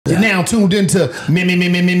You're now tuned into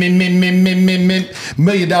 $1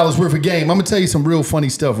 million worth of game. I'm gonna tell you some real funny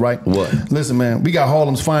stuff, right? What? Listen, man, we got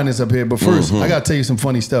Harlem's finest up here, but first, I gotta tell you some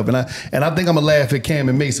funny stuff, and I think I'm gonna laugh at Cam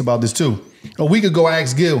and Mace about this too. A week ago, I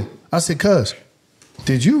asked Gil. I said, "Cuz,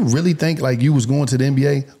 did you really think like you was going to the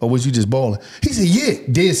NBA, or was you just balling?" He said, "Yeah,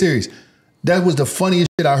 dead serious." That was the funniest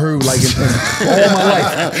shit I heard like in all my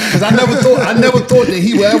life. Because I never thought that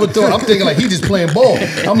he would ever thought. I'm thinking like he just playing ball.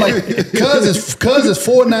 I'm like, cuz is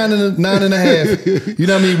 4'9" and 9.5. You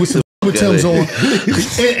know what I mean? With some Tim's on.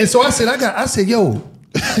 And so I said, yo,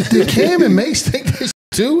 did Cam and Mace think that shit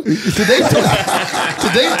too? Did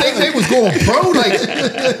they think they was going pro? Like,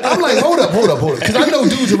 I'm like, hold up. Because I know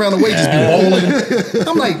dudes around the way just be balling.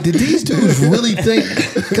 I'm like, did these dudes really think?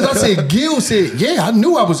 Because I said, Gil said, yeah, I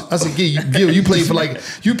knew I was. I said, Gil, you paid for like a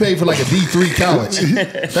D3 college.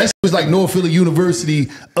 That shit was like North Philly University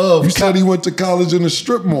of. You said he went to college in a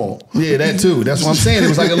strip mall. Yeah, that too. That's what I'm saying. It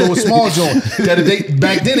was like a little small joint.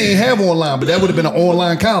 Back then they ain't have online, but that would have been an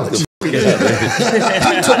online college. Listen,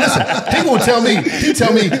 he gonna tell me. He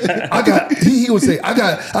tell me he would say I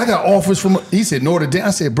got offers from. He said Notre Dame. I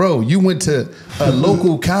said, bro, you went to a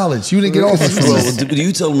local college. You didn't get offers from. Do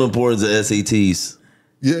you tell them the importance of SATs?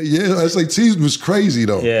 Yeah, SATs was crazy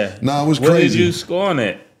though. Yeah, it was crazy. What did you score on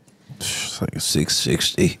it? It's like a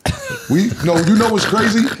 660. You know what's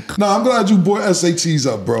crazy? I'm glad you brought SATs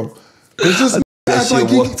up, bro. This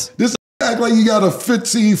act like you got a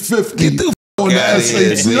 1550. Get the on the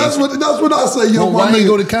SAT. That's what I say, yo. Why you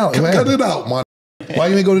go to college? Cut it out, man. Why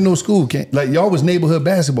you ain't go to no school? Like y'all was neighborhood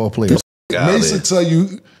basketball players. Mason tell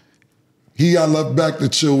you he got left back to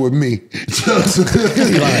chill with me.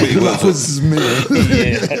 That was his man.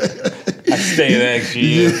 I stayed extra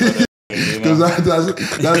year. Because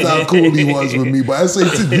that's how cool he was with me. But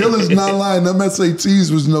SAT, Gil is not lying. Them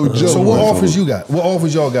SATs was no joke. So what offers you got? What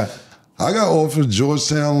offers y'all got? I got offers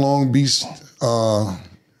Georgetown, Long Beach,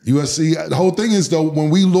 USC. The whole thing is though, when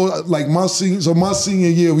we lost, like my senior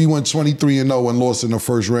year, we went 23-0 and lost in the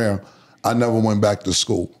first round. I never went back to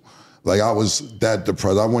school. Like I was that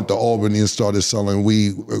depressed. I went to Albany and started selling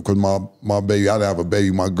weed because my baby, I didn't have a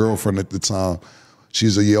baby. My girlfriend at the time,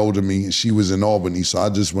 she's a year older than me, and she was in Albany. So I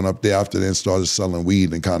just went up there after that and started selling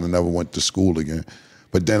weed and kind of never went to school again.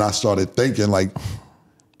 But then I started thinking like,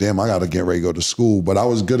 damn, I got to get ready to go to school. But I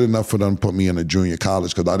was good enough for them to put me in a junior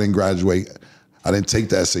college because I didn't graduate. I didn't take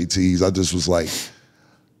the SATs. I just was like,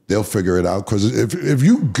 they'll figure it out. Because if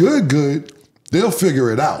you good, they'll figure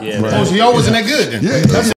it out. Yeah, right. Oh, so y'all wasn't that good then? Yeah.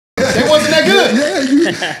 They wasn't that good? Yeah,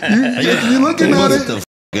 you looking at it.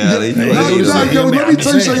 Let me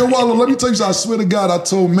tell you something. I swear to God, I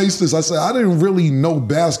told Mace this. I said, I didn't really know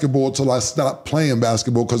basketball until I stopped playing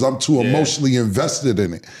basketball because I'm too emotionally invested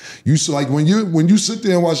in it. You so like when you sit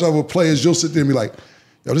there and watch other players, you'll sit there and be like,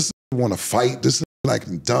 yo, this want to fight. This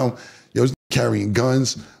like dumb. Yo, this carrying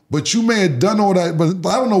guns. But you may have done all that, but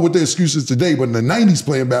I don't know what the excuse is today, but in the 90s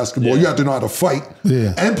playing basketball, you have to know how to fight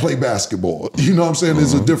and play basketball. You know what I'm saying?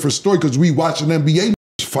 It's a different story because we watch an NBA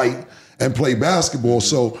fight and play basketball.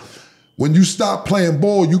 So when you stop playing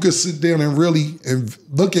ball, you can sit down and really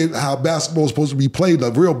look at how basketball is supposed to be played.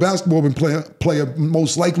 The real basketball player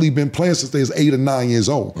most likely been playing since they was 8 or 9 years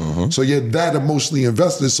old. So you're that emotionally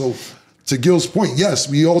invested. So to Gil's point, yes,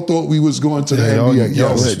 we all thought we was going to the NBA.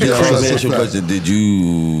 Yes. Ask you a question. Did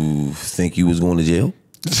you think you was going to jail?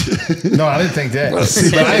 No, I didn't think that. But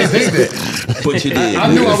I didn't think that. But you did.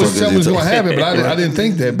 I knew something was going to happen, but I didn't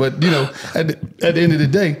think that. But, you know, at the end of the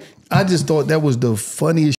day, I just thought that was the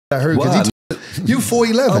funniest shit I heard. Because you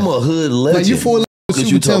 4'11". I'm a hood legend. Like, you 4'11" with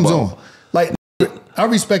Super Tim's on. Like, I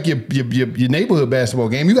respect your neighborhood basketball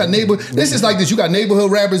game. You got this is like this. You got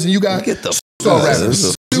neighborhood rappers and you got star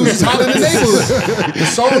rappers. It's hot in the neighborhood. The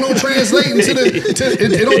song don't translate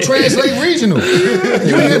it don't translate regional.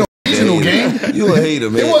 You ain't had no regional game. You a hater,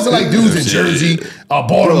 man. It wasn't like dudes in Jersey,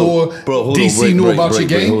 Baltimore, DC knew about your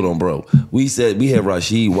game. Hold on, bro. We had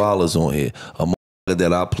Rasheed Wallace on here, a motherfucker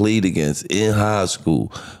that I played against in high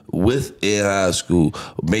school,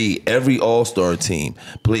 made every all-star team,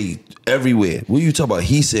 played everywhere. What are you talking about?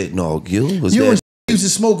 He said, no, Gil was you that. You used to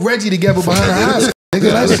smoke Reggie together behind the high school.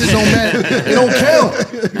 Nigga, that shit don't matter. It don't count.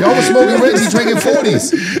 Y'all was smoking Reggie, drinking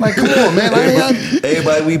 40s. Like, come on, man.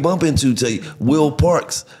 Everybody we bump into tell you, Will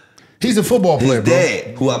Parks. He's a football player, his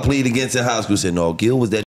dad, who I played against in high school, said, no, Gil was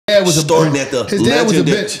that. His dad starting at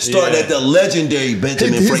the legendary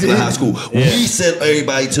Benjamin Franklin High School. We sent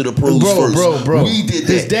everybody to the pros first. Bro. We did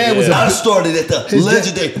that. His dad was I started at the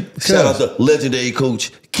legendary. Shout out to legendary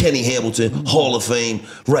coach Kenny Hamilton, Hall of Fame.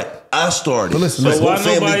 Right. I started. But listen, so why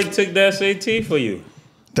nobody took the SAT for you?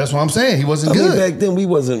 That's what I'm saying. He wasn't good. Back then we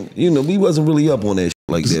wasn't really up on that shit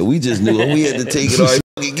like that. We just knew we had to take it.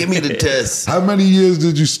 Give me the test. How many years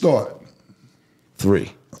did you start?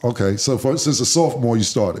 3. Okay, so since a sophomore you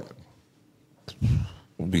started.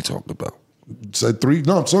 What we talking about? Said 3?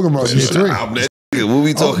 No, I'm talking about you. 3. What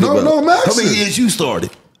we talking about? No, Max. How many years you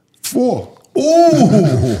started? 4. Ooh.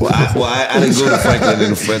 I didn't go to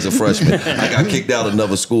Franklin as a freshman. I got kicked out of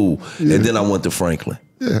another school, and then I went to Franklin.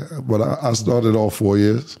 Yeah, but I started all 4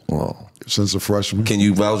 years. Oh. Since a freshman. Can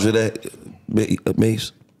you vouch for that,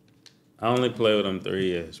 Mace? I only played with him 3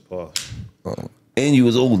 years, Paul. Oh. And you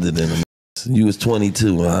was older than him. You was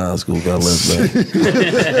 22 in high school. God bless that.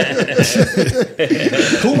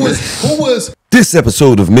 Who was? This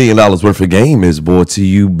episode of $1 Million Worth of Game is brought to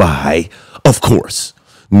you by, of course,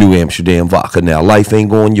 New Amsterdam Vodka. Now, life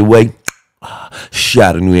ain't going your way.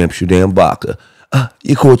 Shout out New Amsterdam Vodka.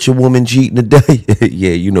 You caught your woman cheating today?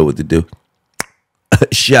 Yeah, you know what to do.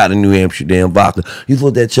 Shout out New Amsterdam Vodka. You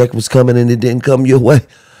thought that check was coming and it didn't come your way?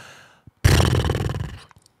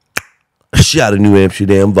 Shout out New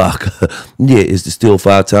Amsterdam Vodka. Yeah, it's distilled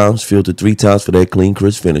 5 times, filtered 3 times for that clean,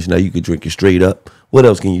 crisp finish. Now you can drink it straight up. What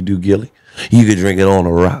else can you do, Gilly? You could drink it on the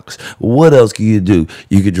rocks. What else can you do?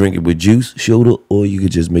 You could drink it with juice, soda, or you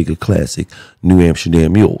could just make a classic New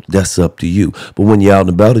Amsterdam Mule. That's up to you. But when you're out and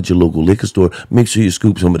about at your local liquor store, make sure you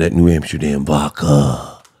scoop some of that New Amsterdam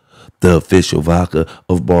Vodka. The official vodka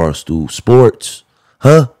of Barstool Sports.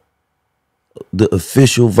 Huh? The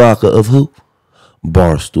official vodka of who?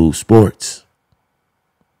 Barstool Sports.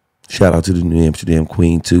 Shout out to the New Amsterdam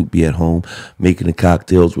Queen too. Be at home making the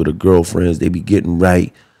cocktails with her girlfriends. They be getting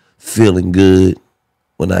right, feeling good.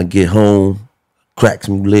 When I get home, crack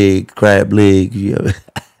some crab leg. Yeah.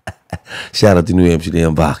 Shout out to New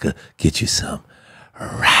Amsterdam Vodka. Get you some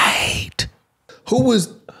right. Who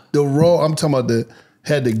was the raw? I'm talking about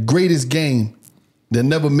had the greatest game that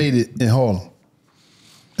never made it in Harlem.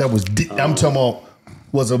 That was I'm talking about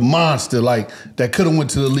was a monster like that could have went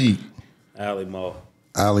to the league. Ali Mo.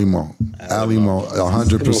 100%.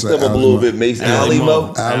 Step up a little bit, Mason. Ali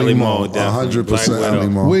Mo. 100% Ali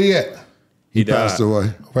Mo. Where he at? He passed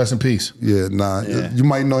away. Rest in peace. Yeah, you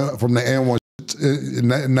might know from the N1.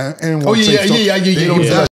 N1 oh yeah. They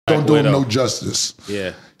don't do him no justice.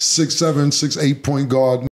 Yeah. 6'7", 6'8" point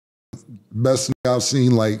guard. Best thing I've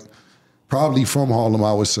seen, like probably from Harlem,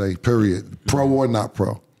 I would say. Period. Pro or not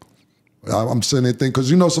pro. I'm saying that thing because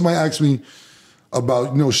somebody asked me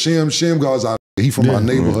about Sham guards out. He from our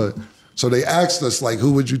neighborhood. So they asked us, like,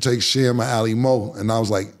 who would you take, Sham or Ali Mo? And I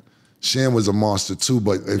was like, Sham was a monster too,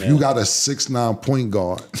 but if you got a 6'9" point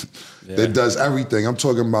guard that does everything, I'm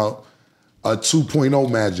talking about a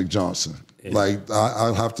 2.0 Magic Johnson. Yeah. Like,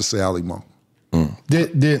 I'll have to say Ali Mo. I'm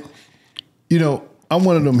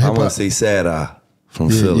one of them hip hop. I want to say Sad Eye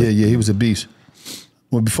from Philly. Yeah, he was a beast.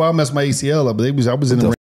 Well, before I messed my ACL up, I was in the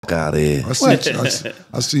ring. Out here. I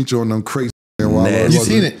seen you on them crazy. You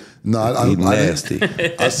seen it? No, I nasty.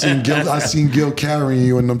 I seen Gil carrying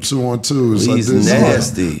you in them 2-on-2s. He's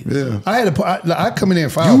nasty. Yeah. I come in there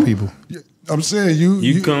and foul people. I'm saying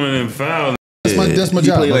you coming in foul. That's my you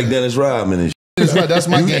job. Play like Dennis Rodman and That's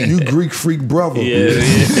my game. You Greek freak brother. Yeah.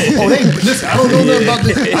 Listen, I don't know nothing about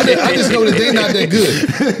this. I just know that they not that good.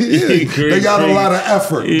 They got a lot of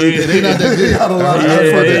effort. They not that good. They got a lot of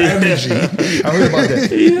effort and energy. I heard about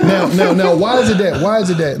that. Now, why is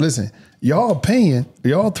it that? Listen, y'all paying,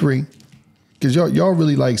 y'all 3, because y'all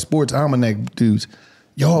really like sports almanac dudes.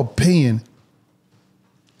 Y'all paying.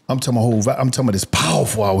 I'm talking about this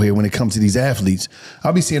powerful out here when it comes to these athletes.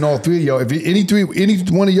 I'll be seeing all 3 of y'all. If any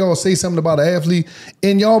one of y'all say something about an athlete,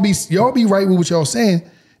 and y'all be right with what y'all saying,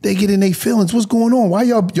 they get in their feelings. What's going on? Why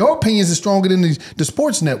y'all opinions is stronger than the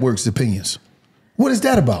sports network's opinions? What is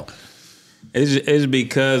that about? It's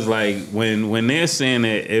because like when they're saying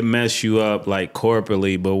it mess you up like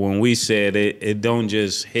corporately, but when we said it don't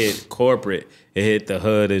just hit corporate, it hit the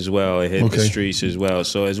hood as well, it hit the streets as well.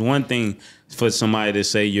 So it's one thing for somebody to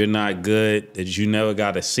say you're not good, that you never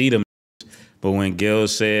got to see them, but when Gil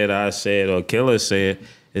said, I said, or Killer said,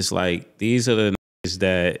 it's like these are the niggas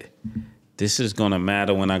that this is gonna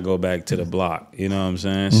matter when I go back to the block. You know what I'm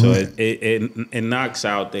saying? Mm-hmm. So it knocks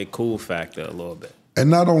out their cool factor a little bit. And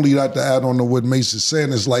not only that, to add on to what Mace is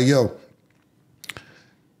saying, it's like, yo,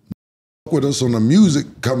 with us on the music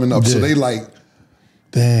coming up. So they like,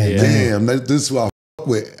 damn, this is who I fuck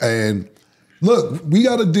with. And look, we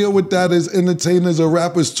got to deal with that as entertainers or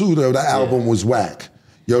rappers too, though. The album was whack.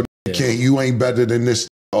 Yo, you ain't better than this,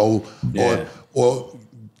 or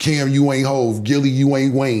Cam, you ain't Hove. Gilly, you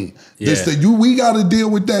ain't Wayne. We got to deal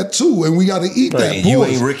with that too, and we got to eat that. You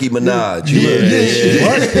ain't Ricky Minaj.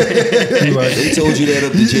 Right. They told you that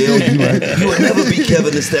up the jail. You would never be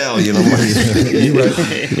Kevin the Stallion.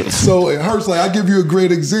 So it hurts. Like, I'll give you a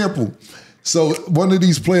great example. So one of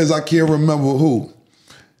these players, I can't remember who,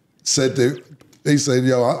 said that they said,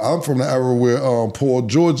 "Yo, I'm from the era where Paul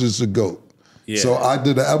George is the GOAT." Yeah. So I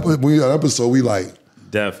did an episode. We like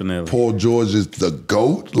definitely Paul George is the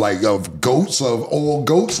GOAT, like of goats of all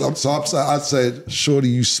goats. I said, "Shorty,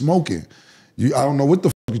 you smoking? I don't know what the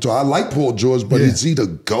fuck you talking. I like Paul George, but is he the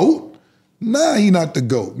GOAT? Nah, he not the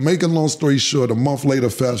GOAT." Make a long story short, a month later,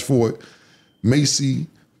 fast forward, Macy.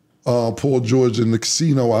 Paul George in the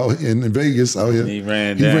casino out in Vegas out here. He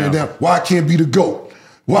ran down. Why I can't be the GOAT?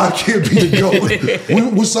 Why I can't be the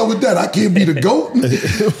GOAT? What's up with that? I can't be the GOAT?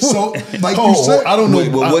 So, like you said, I don't know.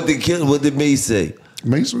 Wait, but what did Mace say?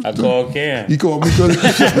 Mace? I called Cam. He called me because He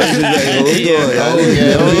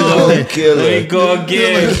called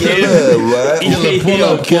Cam.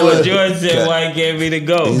 Paul George said, "Why he can't be the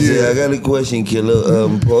GOAT?" He said, "I got a question, Killer.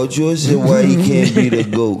 Paul George said, why he can't be the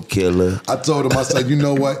GOAT, Killer?" I told him, I said, you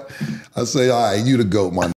know what? I say, all right, you the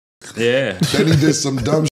GOAT, man. Yeah. Then he did some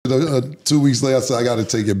dumb shit. 2 weeks later, I said, I got to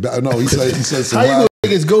take it back. No, he said some. How you gonna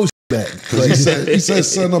take his GOAT back? He said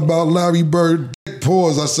something about Larry Bird.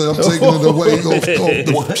 Pause. I said, I'm taking it away.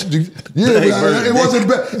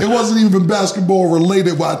 It wasn't even basketball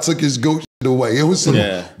related why I took his GOAT away. It was some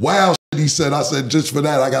wild shit he said. I said, just for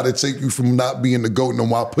that, I got to take you from not being the GOAT no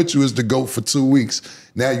more. I put you as the GOAT for 2 weeks.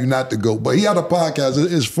 Now you're not the GOAT. But he had a podcast.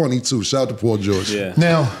 It's funny too. Shout out to Paul George. Yeah.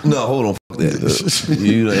 Now, no, hold on. Fuck that.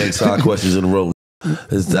 You done asked 5 questions in a row. I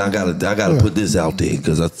gotta put this out there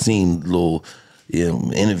because I've seen little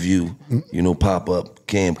interview, pop up.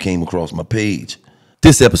 Cam came across my page.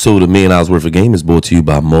 This episode of Man Hours Worth of Game is brought to you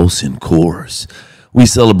by Molson Coors. We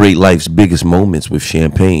celebrate life's biggest moments with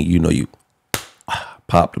champagne. You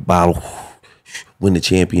pop the bottle, win the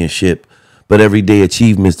championship. But everyday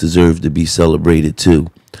achievements deserve to be celebrated too.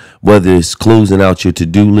 Whether it's closing out your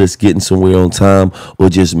to-do list, getting somewhere on time, or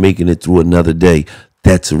just making it through another day,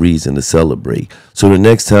 that's a reason to celebrate. So the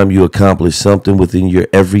next time you accomplish something within your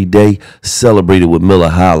everyday, celebrate it with Miller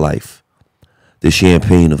High Life, the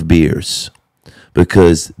champagne of beers.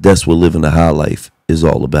 Because that's what living the high life is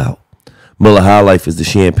all about. Miller High Life is the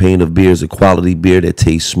champagne of beers, a quality beer that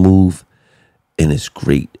tastes smooth and it's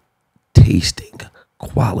great tasting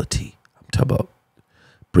quality. I'm talking about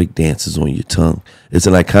break dances on your tongue. It's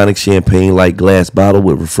an iconic champagne-like glass bottle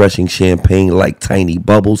with refreshing champagne-like tiny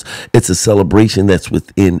bubbles. It's a celebration that's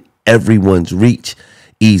within everyone's reach,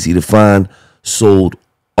 easy to find, sold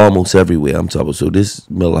almost everywhere. I'm talking about, so this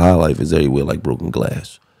Miller High Life is everywhere like broken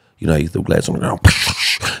glass. You know how you throw glass on the ground,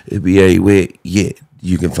 it'd be everywhere. Yeah,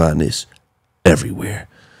 you can find this everywhere.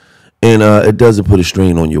 And it doesn't put a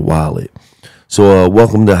strain on your wallet. So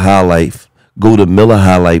welcome to High Life. Go to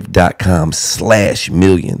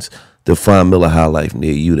MillerHighLife.com/millions to find Miller High Life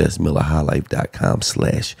near you. That's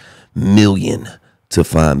MillerHighLife.com/million to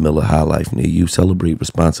find Miller High Life near you. Celebrate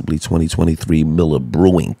responsibly. 2023 Miller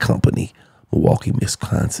Brewing Company, Milwaukee,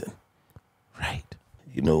 Wisconsin. Right.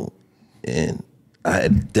 And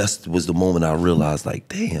that was the moment I realized, like,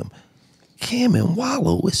 damn, Cam and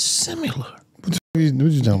Wallow is similar. What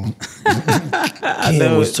you talking about?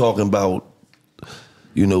 Cam was talking about,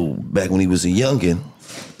 back when he was a youngin',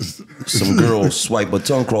 some girl swipe her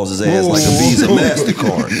tongue across his ass like a Visa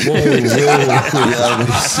MasterCard. He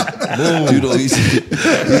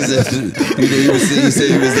said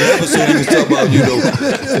he was the episode he was talking about,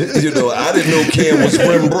 I didn't know Cam was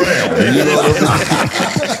Rim Brown.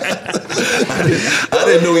 I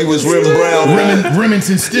didn't know he was Rim Brown.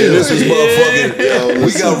 Remington Steele. This was motherfucking.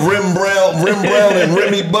 We got Rim Brown and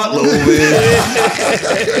Remy Butler over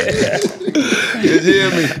here. You hear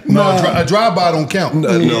me? No, a drive-by don't count. No.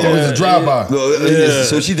 It was a drive-by. No,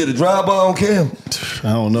 so she did a drive-by on Cam?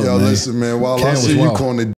 I don't know, Yo, man. listen, man, while Cam I see you wild.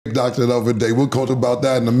 calling the dick doctor the other day, we'll talk about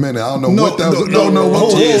that in a minute. I don't know what that was. No. I don't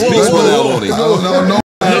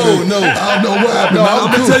know what happened.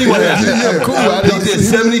 I'm going to tell you what happened. Yeah, cool. He did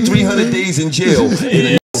 7,300 days in jail. And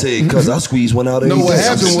the said, because I squeezed one out of No, what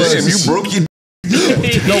happened was... Damn, you broke your...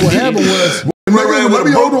 No, what happened was...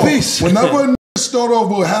 Whenever a start off,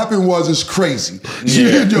 what happened was it's crazy.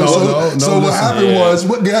 Yeah. So what happened was,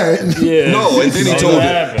 what guy? Yeah. No, and then he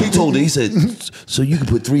told her, he said, so you can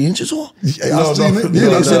put 3 inches on? I seen it.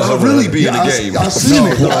 Yeah, he said, I'll really be in the game. I seen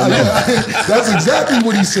it. That's exactly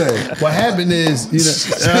what he said. What happened is,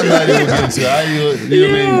 I'm not even going to get into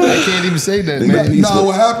it. I can't even say that, man. No,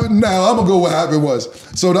 what happened? Now I'm gonna go. What happened was,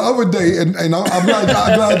 so the other day, and I'm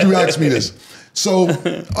glad you asked me this. So,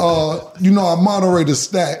 I moderate a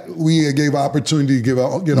stat. We gave opportunity to get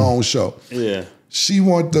our own show. Yeah. She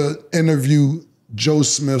wanted to interview Joe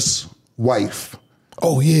Smith's wife.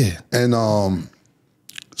 Oh, yeah. And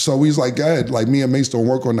so we was like, go ahead. Like, me and Mace don't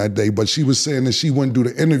work on that day, but she was saying that she wouldn't do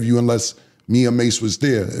the interview unless Me and Mace was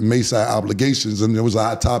there, and Mace had obligations, and it was a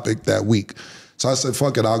hot topic that week. So I said,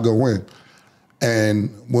 fuck it, I'll go in.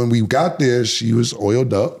 And when we got there, she was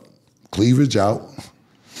oiled up, cleavage out,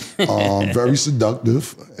 very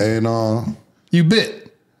seductive, and you bit.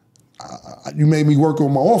 You made me work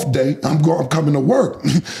on my off day. I'm coming to work.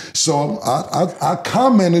 So I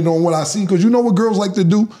commented on what I seen, because you know what girls like to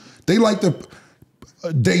do? They like to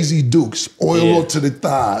Daisy Dukes, oil up to the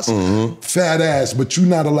thighs, fat ass, but you're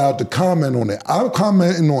not allowed to comment on it. I'm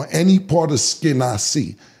commenting on any part of skin I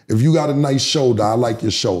see. If you got a nice shoulder, I like your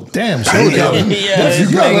shoulder. Damn, shoulder. If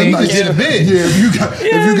you got a nice, if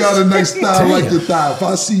you got a nice thigh, I like your thigh. If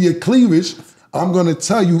I see your cleavage, I'm gonna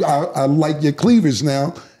tell you I like your cleavage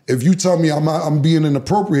now. If you tell me I'm being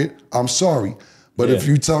inappropriate, I'm sorry. But if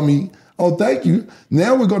you tell me, oh, thank you,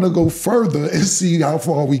 now we're gonna go further and see how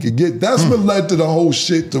far we can get. That's what led to the whole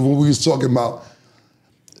shit to what we was talking about.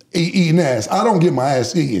 Eating ass. I don't get my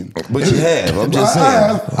ass eaten. But you have. I'm just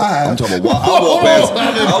saying. I have. I'm talking about. I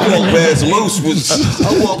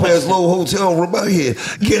walk past Low Hotel room out here.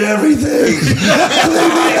 Get everything. Clean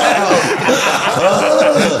me out.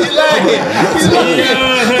 He like it.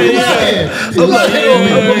 I'm like,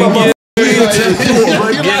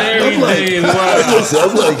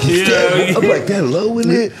 that low in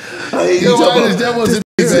it? That wasn't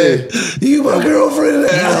you my girlfriend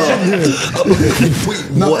now.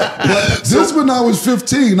 No, but this when I was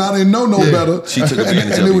 15, I didn't know no better. She took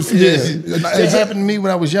advantage of it. Was, it happened to me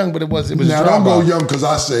when I was young, but it was now don't go young because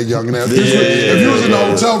I said young now. If you was in the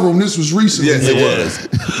hotel room, this was recent. Yes, it was.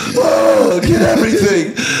 Oh, get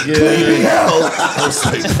everything. Clean me out.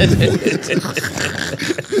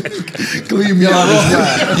 Clean me out.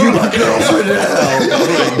 You my girlfriend now.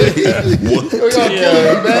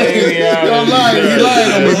 Y'all lying. He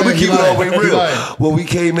lying. Let me keep it all the way real. Well, we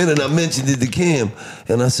came in and I mentioned it to Cam,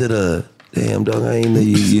 and I said, damn, dog, I ain't know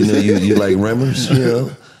you like Rimmers, you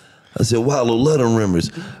know? I said, Wallow, love them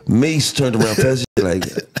Rimmers. Mace turned around fast, like,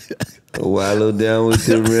 Wallow down with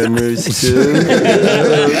the Rimmers too.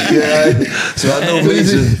 Okay. So I know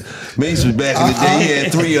Mace was back in the day. He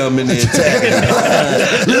had 3 of them in there attacking.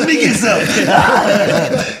 Let me get some.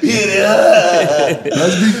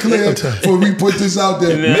 Let's be clear before we put this out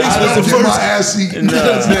there. Mace I don't get my ass eaten.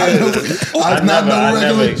 That's not no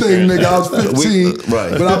regular thing, nigga. I was 15.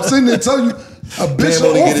 Right. But I'm sitting there telling you, a bitch Man will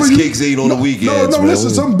only get offer his you. cakes ate on the weekends. No, listen,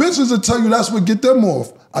 some bitches will tell you that's what get them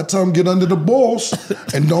off. I tell them get under the balls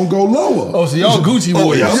and don't go lower. Oh, so y'all Gucci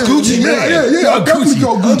boys. Y'all Gucci, man. Yeah. I definitely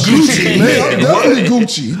go Gucci, man. I'm definitely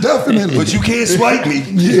Gucci, definitely. But you can't swipe me.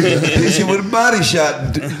 Hit you with a body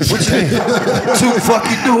shot. What you fuck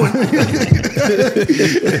you doing?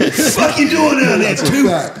 Fuck you doing down there, too?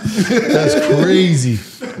 That's crazy.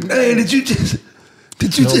 Hey, did you just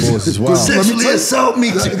sexually assault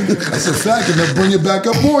me? That's a fact, and they'll bring it back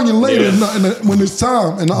up on you later when it's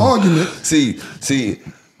time in the argument. See,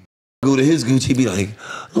 go to his Gucci, be like,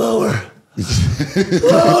 lower.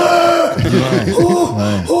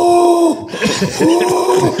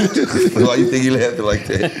 Why you think he laughing like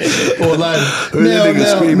that? Or like,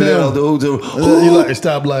 nigga screaming out the hotel. You like,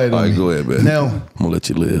 stop lying. All right, go ahead, man. Now, I'm gonna let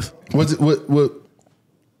you live. What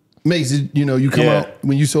Mace, you come out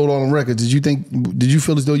when you sold all them records. Did you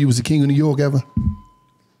feel as though you was the king of New York ever?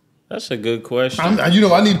 That's a good question.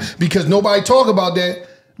 I need, because nobody talk about that.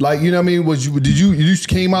 Like, you know what I mean? You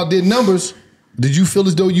came out, did numbers. Did you feel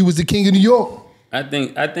as though you was the king of New York? I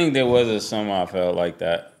think there was a summer I felt like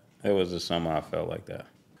that. There was a summer I felt like that.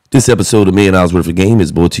 This episode of $1 Million Worth of Game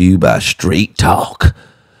is brought to you by Straight Talk.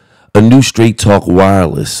 A new Straight Talk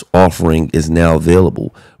wireless offering is now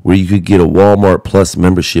available, where you could get a Walmart Plus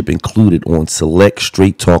membership included on select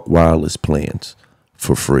Straight Talk wireless plans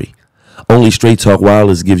for free. Only Straight Talk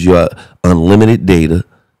wireless gives you unlimited data,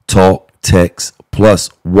 talk, text, plus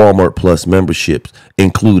Walmart Plus memberships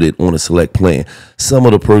included on a select plan. Some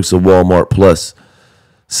of the perks of Walmart Plus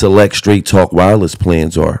select Straight Talk wireless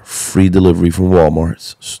plans are free delivery from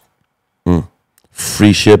Walmart's,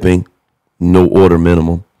 free shipping, no order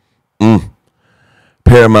minimum,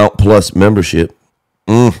 Paramount Plus membership,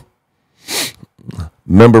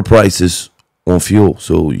 member prices on fuel,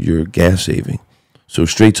 so you're gas saving. So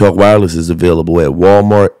Straight Talk Wireless is available at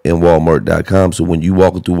Walmart and Walmart.com. So when you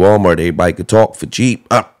walking through Walmart, everybody can talk for cheap.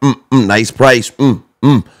 Nice price.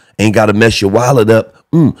 Ain't got to mess your wallet up.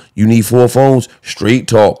 You need 4 phones? Straight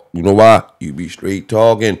Talk. You know why? You be straight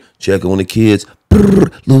talking. Check on the kids.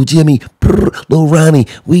 Little Jimmy. Little Ronnie.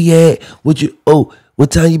 We at? What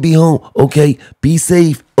time you be home? Okay. Be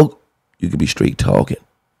safe. Oh, you can be straight talking.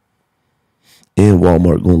 And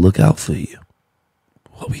Walmart gonna look out for you.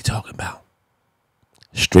 What we talking about?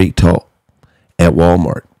 Straight Talk at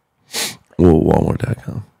Walmart or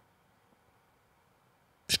Walmart.com.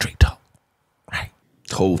 Straight talk. Right.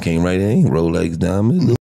 Hov came right in. Rolex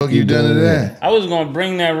diamond. What you done to that? I was gonna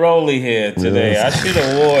bring that Rolly here today. I should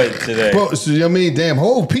have wore it today. Bro, so, I mean, damn,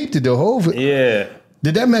 Hov peeped it though. Hov. Yeah.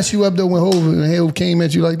 Did that mess you up though when Hov came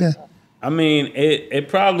at you like that? I mean, it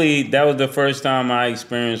probably, that was the first time I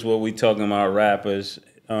experienced what we talking about rappers,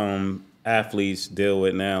 athletes deal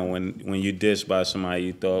with now. When you diss by somebody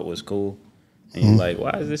you thought was cool, and you're like,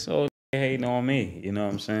 why is this old hating on me? You know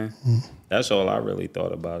what I'm saying? That's all I really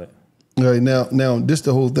thought about it. All right, now this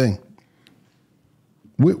the whole thing.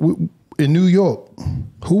 In New York,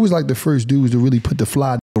 who was like the first dudes to really put the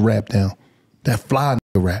fly rap down? That fly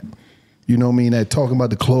rap. You know what I mean? That talking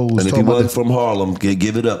about the clothes. And if he wasn't from Harlem,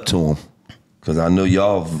 give it up to him. Because I know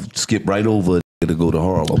y'all skip right over it to go to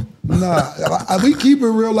Harlem. Nah, we keep it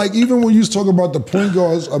real. Like, even when you was talking about the point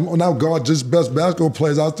guards, not guard, just best basketball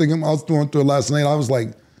players, I was going through it last night. I was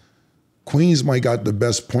like, Queens might got the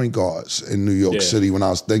best point guards in New York City when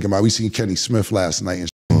I was thinking about it. We seen Kenny Smith last night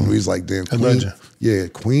and we was like, damn,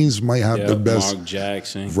 Queens might have the best. Mark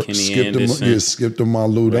Jackson, Kenny Anderson. Skip the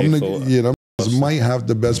Malou. Them might have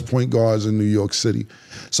the best point guards in New York City.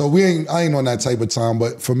 So I ain't on that type of time.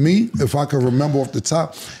 But for me, if I could remember off the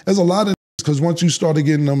top, there's a lot of, because once you started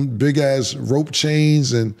getting them big ass rope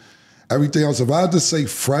chains and everything else, if I had to say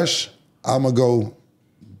fresh, I'm gonna go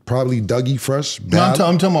probably Dougie Fresh. No, I'm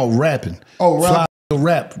talking about rapping. Oh,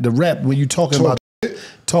 rap. The rap when you talking about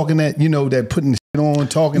talking that, you know, that putting the shit on,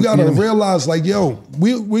 talking. You gotta realize, like, yo,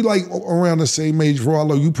 we like around the same age.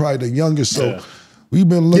 Rollo, you probably the youngest, so we've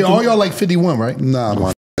been looking. Yeah, all y'all like 51, right? Nah,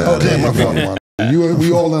 man. Oh, damn, my fault.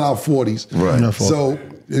 We all in our 40s. Right. So,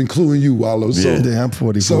 including you, Wallo. So, yeah, I'm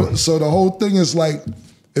 44. So the whole thing is like,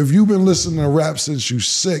 if you've been listening to rap since you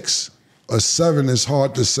 6 or 7, it's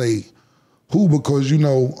hard to say who, because, you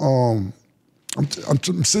know, I'm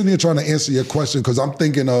sitting here trying to answer your question because I'm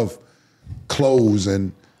thinking of clothes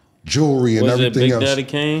and jewelry and everything else. Big Daddy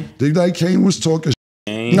Kane? Big Daddy Kane was talking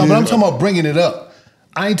No, but I'm talking about bringing it up.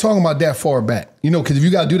 I ain't talking about that far back. You know, because if you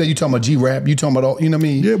got to do that, you talking about G-Rap, you talking about all, you know what I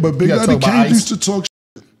mean? Yeah, but Big Daddy Kane used to talk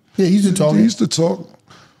shit. Yeah, he used to talk. He used to talk.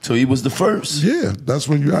 So he was the first. Yeah, that's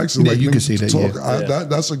when you actually like, you can see that. Talk. Yeah.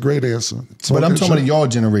 That's a great answer. But I'm talking about y'all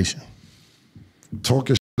generation.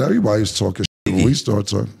 Talking shit. Everybody's talking shit when we start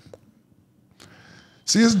talking.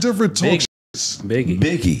 See, it's different talk shit.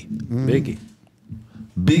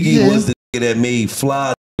 Biggie was the nigga that made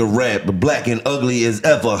fly rap, black and ugly as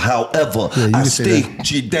ever. However, I stay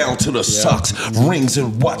you down to the socks, rings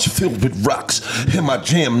and watch filled with rocks. And my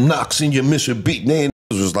jam knocks and you miss a beat. Man,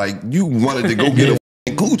 it was like you wanted to go get a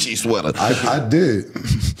Gucci sweater. I did.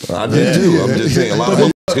 I did too. I'm just saying a lot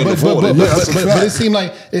of couldn't afford it. But it seemed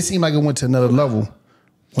like it went to another level.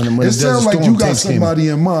 It sounds like you got somebody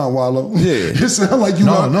in mind, Wallo. Yeah. It sounds like you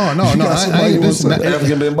got somebody in mind.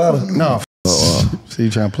 African Bambaataa. No. See you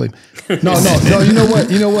trying to play. No. You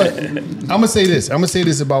know what? I'm gonna say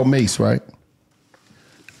this about Mace, right?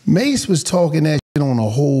 Mace was talking that shit on a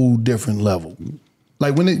whole different level.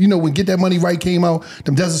 Like when when Get That Money Right came out,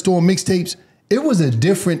 them Desert Storm mixtapes, it was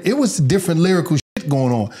different lyrical shit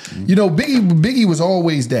going on. You know, Biggie was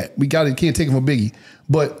always that. Can't take it from Biggie.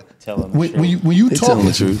 But when you talking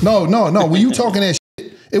the truth. No, when you talking that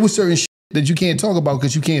shit, it was certain shit that you can't talk about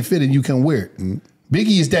because you can't fit it and you can't wear it.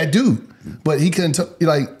 Biggie is that dude. But he couldn't talk,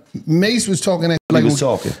 like Mace was talking that like he was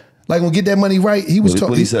talking. Like when Get That Money Right, he was talking.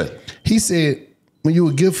 What did he say? He said, when you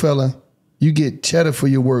a good fella, you get cheddar for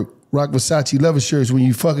your work. Rock Versace leather shirts. When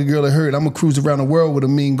you fuck a girl that hurt, I'ma cruise around the world with a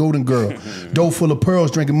mean golden girl. Dough full of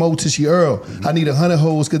pearls, drinking Mo till she Earl. I need 100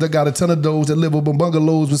 hoes, cause I got a ton of those that live up in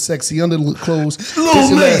bungalows with sexy underclothes.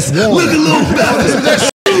 Little Mace, look at Little Bella.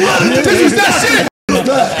 This was that shit.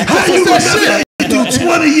 How you that shit? Do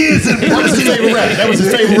 20 years in prison. That was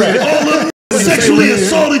his favorite rap. All of them sexually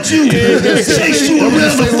assaulted you. Chased you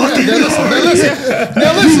around the fucking yard.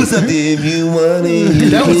 Now listen. You was up there if you want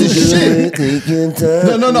it. That was his shit.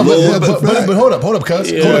 No. But hold up,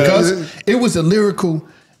 cuz. Hold up, cuz. It was a lyrical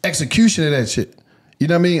execution of that shit. You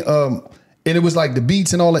know what I mean? And it was like the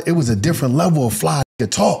beats and all that. It was a different level of fly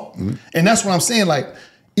talk. And that's what I'm saying. Like,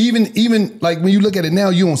 even like when you look at it now,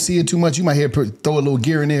 you don't see it too much. You might hear throw a little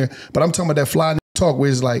gear in there. But I'm talking about that fly talk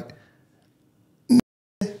where it's like,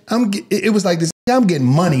 it was like this, I'm getting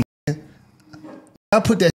money. I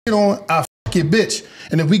put that shit on, I fuck your bitch.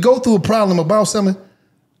 And if we go through a problem about something,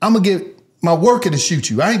 I'm gonna get my worker to shoot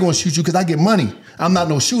you. I ain't gonna shoot you because I get money. I'm not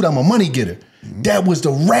no shooter, I'm a money getter. That was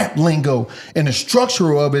the rap lingo. And the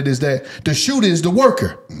structure of it is that the shooter is the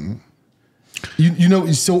worker. You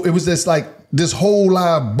know, so it was just like this whole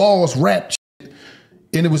live boss rap shit.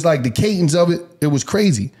 And it was like the cadence of it, it was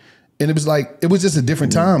crazy. And it was like, it was just a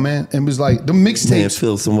different time, man. And it was like, the mixtapes. Man,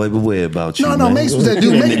 feel some way about you. No, Mace was that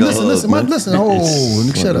dude. Listen.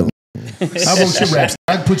 Oh, shut up. I wrote your raps.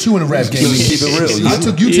 I put you in a rap game. Keep it real. I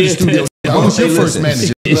took you to the studio. I was your first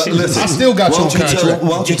manager. Listen, I still got your contract. Why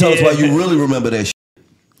don't you tell us why you really remember that shit?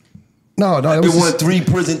 No, it was won 3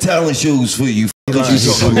 prison talent shows for you. What you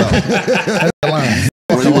talking about? That's the line.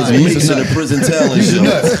 He was mixing the prison talent show.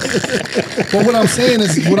 But what I'm saying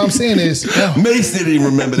is, Mace didn't even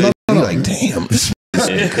remember that. No. Like, damn, this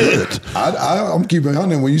is good. I'm keeping on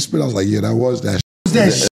there. When you spit, I was like, yeah, that was that.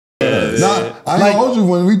 Nah, I told you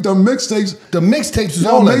when we done mixtapes. The mixtapes was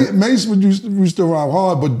all that. Mace used to rhyme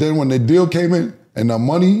hard, but then when the deal came in and the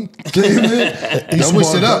money came in, he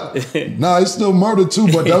switched it up. Nah, it's still murder too,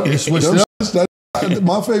 but he switched it up.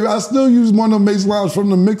 My favorite. I still use one of Mace lines from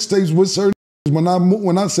the mixtapes with certain.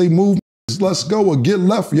 When I say move, let's go or get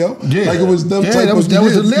left, yo. Yeah, like it was them type that was the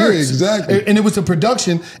lyrics, yeah, exactly. And it was the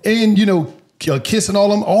production, and you know. Kiss and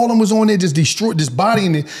all of them was on there, just destroyed, just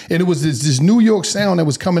bodying it, and it was this New York sound that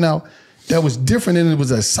was coming out that was different, and it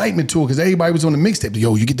was an excitement to it because everybody was on the mixtape.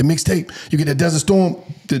 Yo, you get the mixtape, you get the Desert Storm,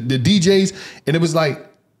 the DJs, and it was like,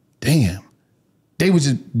 damn, they was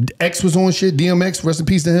just X was on shit. DMX, rest in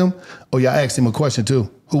peace to him. Oh yeah, I asked him a question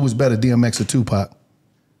too. Who was better, DMX or Tupac?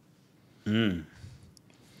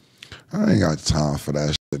 I ain't got time for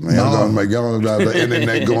that shit, man. I'm gonna make y'all the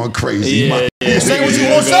internet going crazy. Say what you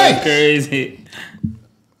want to say. Crazy.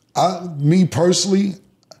 Me personally,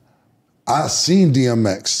 I seen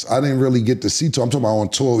DMX. I didn't really get to see tour. I'm talking about on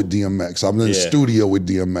tour with DMX. I'm in the studio with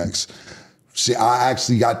DMX. See, I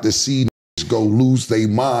actually got to see go lose their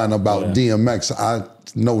mind about DMX. I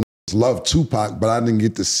know love Tupac, but I didn't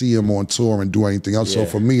get to see him on tour and do anything else. So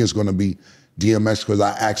for me, it's gonna be DMX because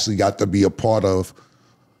I actually got to be a part of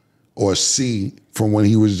or see from when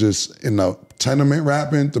he was just in the tenement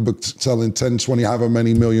rapping to selling 10, 20, however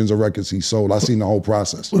many millions of records he sold. I seen the whole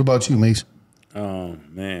process. What about you, Mace? Oh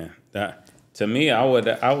man, to me, I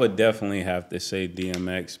would definitely have to say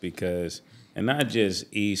DMX because, and not just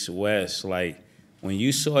East West. Like when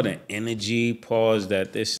you saw the energy pause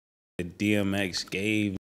that this DMX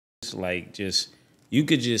gave, like just you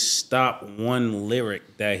could just stop one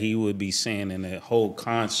lyric that he would be saying in the whole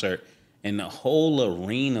concert. And the whole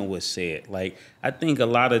arena would say it. Like, I think a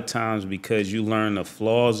lot of times because you learn the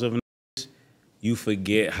flaws of niggas, you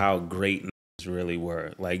forget how great niggas really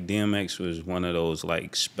were. Like, DMX was one of those,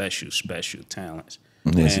 like, special talents.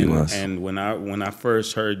 Yes, he was. And when I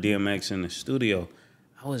first heard DMX in the studio,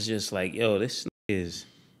 I was just like, yo, this is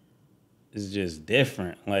just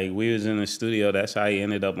different. Like, we was in the studio. That's how he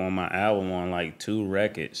ended up on my album on, like, 2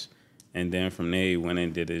 records. And then from there, he went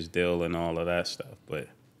and did his deal and all of that stuff. But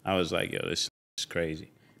I was like, yo, this is crazy.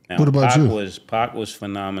 Now, what about you? Pac was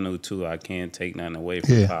phenomenal too. I can't take nothing away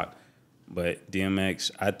from Pac. But DMX,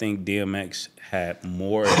 I think DMX had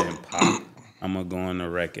more than Pac. I'm going to go on the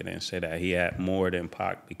record and say that he had more than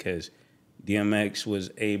Pac because DMX was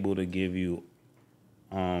able to give you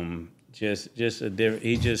just a different,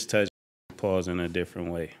 he just touched pause in a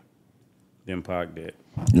different way than Pac did.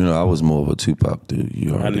 You know, I was more of a Tupac dude.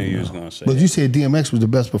 I knew you was going to say But you said DMX was the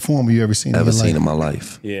best performer you ever seen in my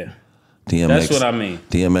life. Yeah. DMX, that's what I mean.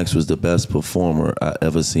 DMX was the best performer I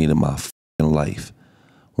ever seen in my fucking life.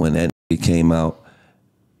 When that came out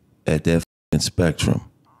at that fucking Spectrum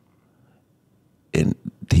and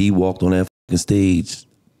he walked on that fucking stage,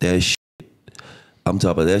 that shit, I'm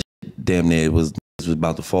talking about that shit, damn near it was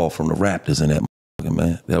about to fall from the Raptors in that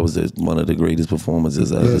man. That was one of the greatest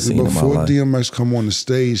performances I've ever seen in my life. Before DMX come on the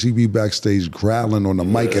stage, he be backstage growling on the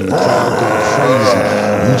mic and the crowd going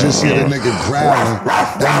crazy. You just hear the nigga growling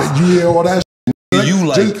and you hear all that shit. You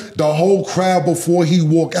like just, the whole crowd before he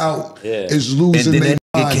walk out is losing their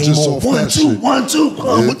mind just off that shit. 1, 2,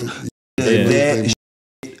 1, 2. That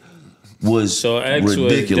shit was so X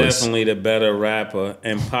ridiculous. Was definitely the better rapper,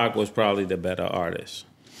 and Pac was probably the better artist.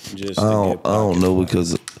 I don't know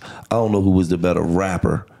because I don't know who was the better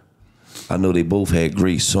rapper. I know they both had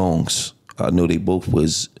great songs. I know they both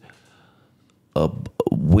was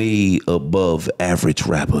way above average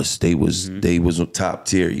rappers. They was top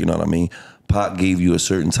tier. You know what I mean? Pac gave you a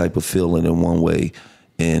certain type of feeling in one way,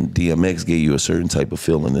 and DMX gave you a certain type of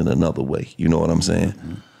feeling in another way. You know what I'm saying?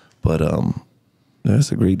 But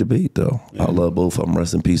that's a great debate, though. I love both of them.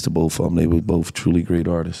 Rest in peace to both of them. They were both truly great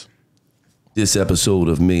artists. This episode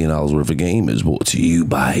of $1 Million Worth of Game is brought to you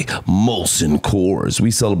by Molson Coors.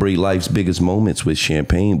 We celebrate life's biggest moments with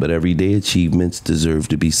champagne, but everyday achievements deserve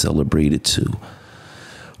to be celebrated too.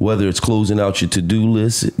 Whether it's closing out your to-do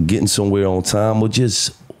list, getting somewhere on time, or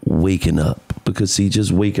just waking up. Because see,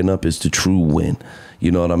 just waking up is the true win.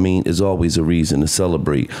 You know what I mean? There's always a reason to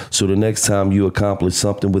celebrate. So the next time you accomplish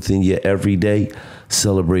something within your everyday,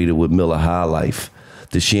 celebrate it with Miller High Life,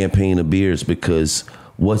 the champagne of beers, because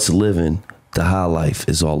what's living the high life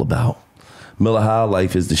is all about. Miller High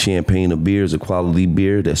Life is the champagne of beers, a quality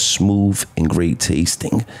beer that's smooth and great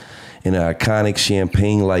tasting. In an iconic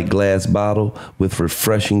champagne-like glass bottle with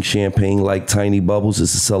refreshing champagne-like tiny bubbles,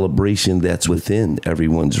 is a celebration that's within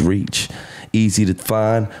everyone's reach. Easy to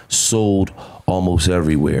find, sold almost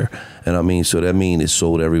everywhere. And I mean, so that means it's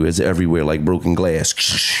sold everywhere. It's everywhere like broken glass.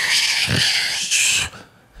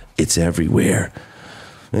 It's everywhere.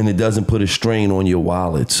 And it doesn't put a strain on your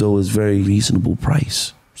wallet, so it's very reasonable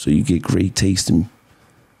price. So you get great tasting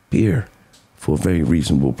beer for a very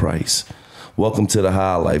reasonable price. Welcome to the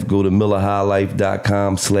High Life. Go to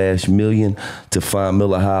MillerHighLife.com/million to find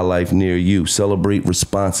Miller High Life near you. Celebrate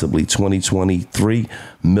responsibly. 2023,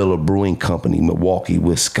 Miller Brewing Company, Milwaukee,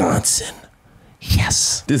 Wisconsin.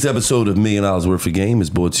 Yes. This episode of $1 Million Worth of Game is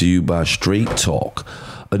brought to you by Straight Talk.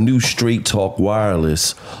 A new Straight Talk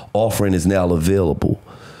wireless offering is now available,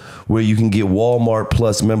 where you can get Walmart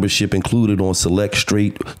Plus membership included on select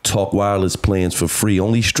Straight Talk wireless plans for free.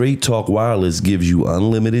 Only Straight Talk wireless gives you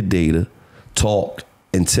unlimited data, talk,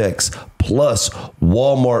 and text, plus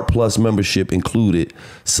Walmart Plus membership included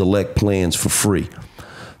select plans for free.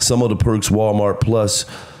 Some of the perks Walmart Plus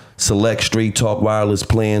select Straight Talk wireless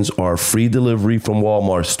plans are free delivery from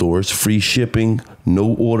Walmart stores, free shipping,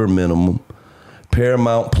 no order minimum,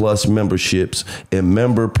 Paramount Plus memberships, and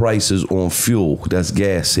member prices on fuel. That's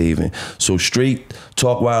gas saving. So Straight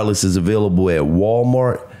Talk Wireless is available at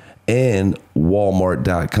Walmart and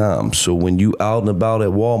Walmart.com. So when you out and about at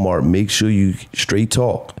Walmart, make sure you Straight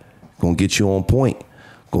Talk. Gonna get you on point.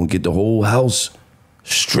 Gonna get the whole house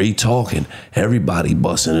straight talking. Everybody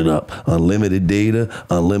busting it up. Unlimited data,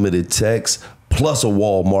 unlimited text, plus a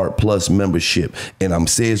Walmart Plus membership. And I'm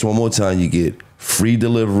saying this one more time, you get free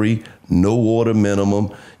delivery, no order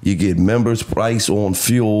minimum. You get members price on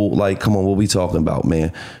fuel. Like, come on, what we talking about,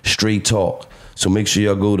 man? Straight Talk. So make sure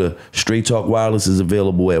y'all go to Straight Talk Wireless is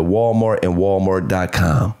available at Walmart and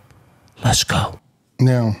Walmart.com. Let's go.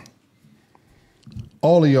 Now,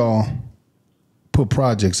 all of y'all put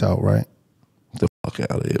projects out, right? The fuck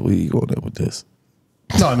out of here. Where you going there with this?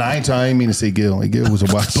 No, I ain't mean to say Gil. Gil was a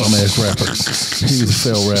white bum ass rapper. He was a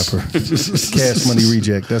failed rapper. Cash Money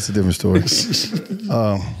Reject. That's a different story.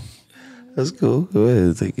 That's cool. Go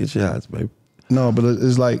ahead, take your shots, baby. No, but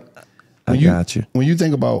it's like I got you. When you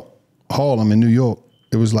think about Harlem in New York,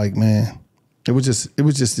 it was like, man, it was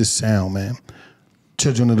just this sound, man.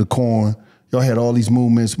 Children of the Corn. Y'all had all these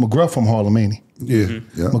movements. McGruff from Harlem, ain't he? Yeah,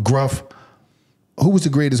 yeah. McGruff. Who was the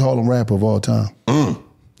greatest Harlem rapper of all time?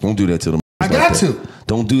 Don't do that to them. I got to.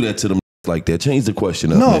 Don't do that to them like that. Change the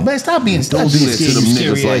question up. No, man, stop being. Don't do that to them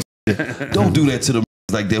niggas like that. Don't do that to them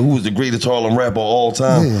like that. Who was the greatest Harlem rapper of all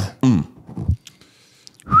time? Yeah.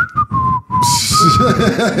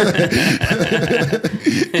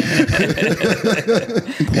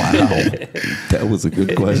 Wow, that was a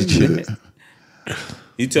good question.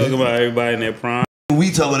 You talking about everybody in their prime?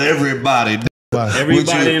 We talking about everybody.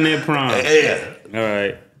 Everybody in their prime. Yeah. All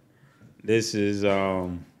right. This is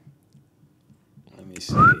let me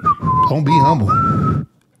see. Don't be humble.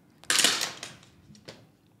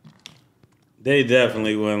 They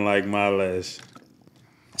definitely wouldn't like my list.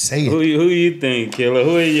 Say it. Who you think, Killer?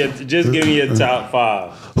 Who are you? Just give me your top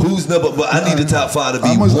 5. Who's number? But I need the top 5 to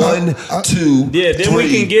be 1, 2. Yeah, then 3, we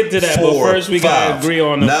can get to that. 4, but first, we gotta agree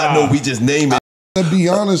on the 5. No, we just name it. To be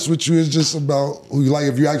honest with you, it's just about who you like.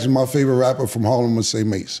 If you ask me my favorite rapper from Harlem, I'm gonna say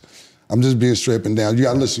Mace. I'm just being straight up and down. You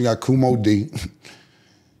got listen. You got Kumo D.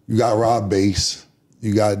 You got Rob Bass.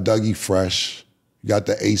 You got Dougie Fresh. You got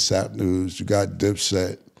the ASAP News. You got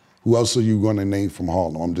Dipset. Who else are you gonna name from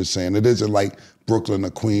Harlem? I'm just saying it isn't like Brooklyn or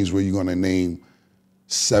Queens where you're gonna name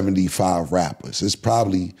 75 rappers. It's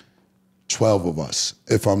probably 12 of us,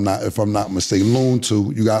 if I'm not mistaken. Loon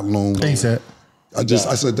too. You got Loon. ASAP. I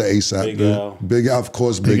said the ASAP. Big L. Big L, of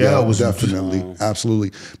course. Big L was definitely,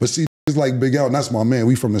 absolutely. But see, it's like Big L, and that's my man.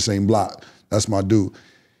 We from the same block. That's my dude.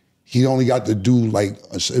 He only got to do he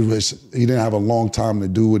didn't have a long time to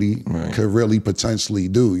do what he could really potentially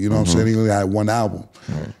do. You know what I'm saying? He only had one album.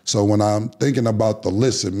 Right. So when I'm thinking about the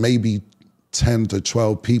list, it may be 10 to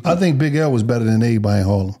 12 people. I think Big L was better than anybody in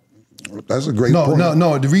Harlem. That's a great point.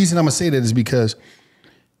 No. The reason I'm gonna say that is because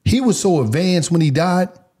he was so advanced when he died.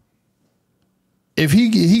 If he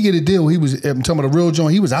get a deal, I'm talking about a real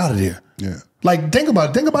joint, he was out of there. Yeah. Like, think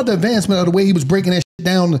about the advancement of the way he was breaking that shit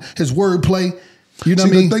down, his wordplay. You know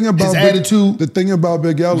what I mean? His attitude. The thing about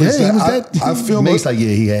Big L is that I feel Mace like, yeah,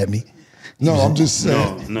 he had me. No, I'm just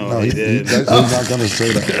saying. No, he did. He's not gonna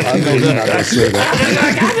say that. I know he's not gonna say that.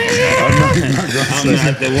 I'm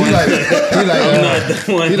not the one. I'm not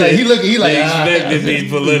the one. He like expect to be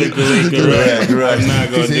politically correct. I'm not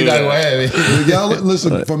gonna do that. Big L,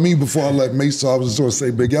 listen, for me, before I let Mace, I was just gonna say,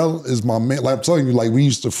 Big L is my man. Like I'm telling you, like we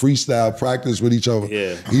used to freestyle, practice with each other.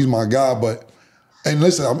 Yeah, he's my guy. And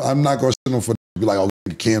listen, I'm not gonna sit him for be like, oh,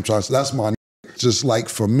 Cam tries. That's my. Just like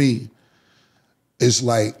for me, it's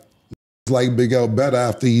like Big L better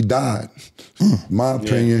after he died. My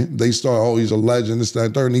opinion, they start, oh, he's a legend, this, that,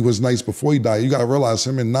 and third, and he was nice before he died. You gotta realize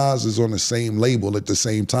him and Nas is on the same label at the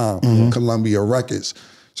same time, Columbia Records.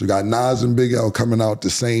 So you got Nas and Big L coming out at the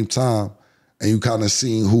same time, and you kind of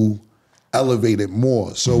seeing who elevated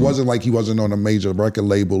more. So it wasn't like he wasn't on a major record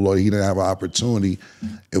label or he didn't have an opportunity.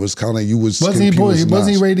 It was kind of, wasn't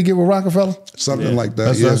he ready to get with Rockefeller? Something like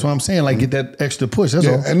that. That's what I'm saying. Like get that extra push. That's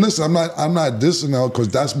all. And listen, I'm not dissing out because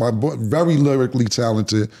that's my boy, very lyrically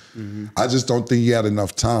talented. I just don't think he had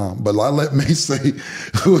enough time. But I let Mace say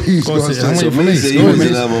who he's going to say. So Mace, he was the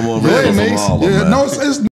number one rapper from Harlem. Yeah, no,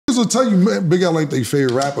 it's will tell you, man, Big L ain't their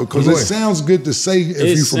favorite rapper because it sounds good to say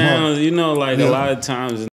if you from Harlem. You know, like a lot of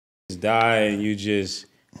times die and you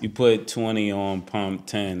put 20 on pump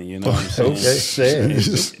 10, you know what I'm saying? Okay, say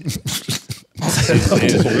it's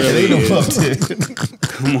really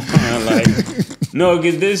come on, like no,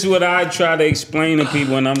 because this is what I try to explain to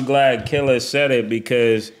people, and I'm glad Killer said it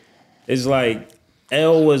because it's like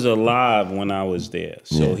L was alive when I was there,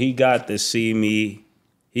 so he got to see me.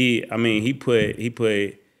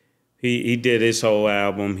 He did his whole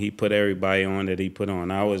album. He put everybody on that he put on.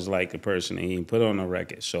 I was like the person that he put on the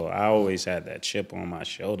record. So I always had that chip on my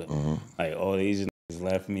shoulder. Like, oh, these niggas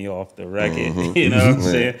left me off the record. You know what I'm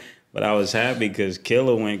saying? But I was happy because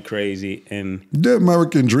Killer went crazy. And did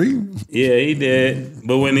American Dream? Yeah, he did.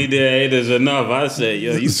 But when he did 8 Is Enough, I said,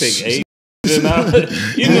 yo, you pick 8 Is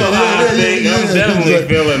Enough? You know how I think. I'm definitely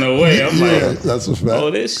feeling away. I'm like, that's a fact. Oh,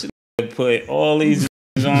 this nigga put all these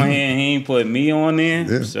on here and he ain't put me on there.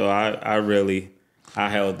 Yeah. So I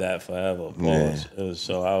held that forever.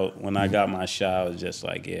 So when I got my shot, I was just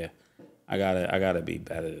like, yeah, I gotta be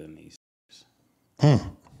better than these.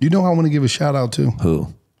 You know who I want to give a shout out to?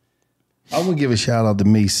 Who? I want to give a shout out to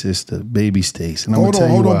May's sister, Baby Stace. And I'm hold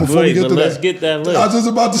on, before we get to let's get that list. I was just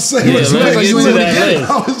about to say, let's get to that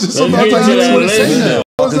list. I was just about to say that.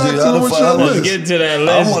 Let's get to that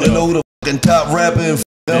list. I want to know who the fucking top rapper in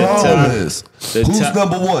Harlem is. Who's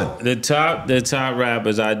number one? The top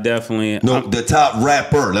rappers, I definitely the top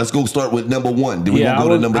rapper. Let's go start with number one. Do we go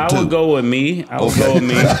to number two? I would go with me. I would go with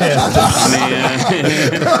me.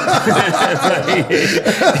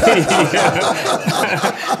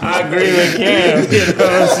 I agree with Cam. You know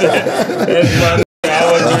what I'm saying? That's my. I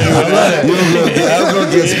would agree with that. I'll go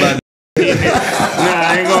against my. Nah,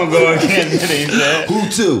 I ain't gonna go against it. Who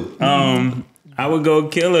two? I would go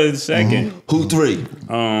Killer second. Who three?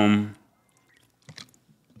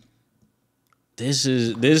 This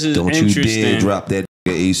is Don't interesting. You dare drop that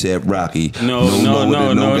ASAP Rocky. No,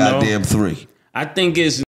 goddamn 3. I think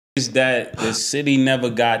it's that the city never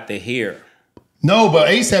got to hear. No, but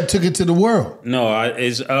ASAP took it to the world. No,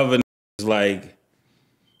 it's other like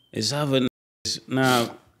it's other.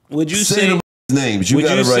 Now, would you say names?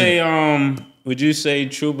 Would you say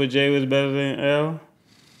Trooper J was better than L?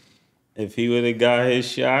 If he would have got his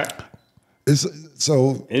shot, it's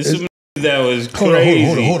some that was crazy.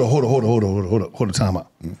 Hold on, time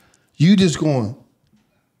out. You just going,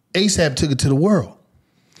 ASAP took it to the world.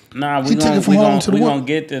 Nah, we're gonna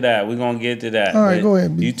get to that. We're gonna get to that. All right, go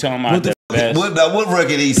ahead. You talking about the best. What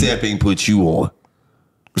record ASAP ain't put you on?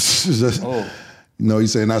 No,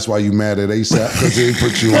 he's saying that's why you mad at ASAP because he ain't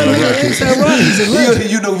put you on the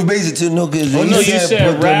record. You know, basically no good. Oh no, you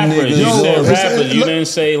said rappers. You said rappers. You didn't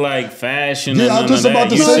say like fashion. Yeah, I'm just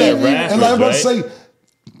about to say rappers, and I'm about to say,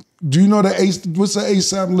 do you know what's the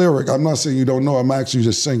ASAP lyric? I'm not saying you don't know. I'm actually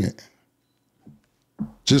just singing,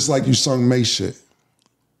 just like you sung May shit.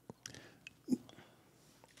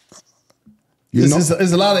 There's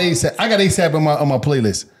a lot of ASAP. I got ASAP on my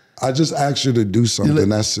playlist. I just asked you to do something.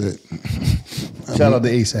 That's it. Shout out to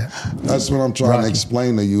ASAP. That's what I'm trying to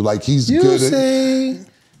explain to you. Like he's good at. You say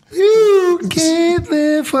you can't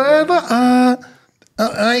live forever. I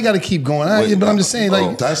ain't got to keep going. But I'm just saying,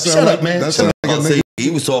 like, shut up, man.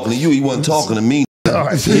 He was talking to you. He wasn't talking to me.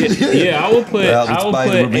 Yeah, I would put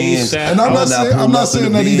ASAP. And I'm not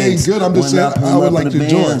saying that he ain't good. I'm just saying I would like to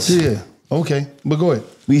join. Yeah. Okay, but go ahead.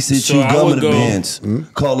 We sit So you I government would go- bands.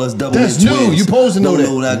 Call us double That's twins. new. You supposed to know Don't that.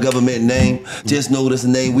 know that government name. Just know this the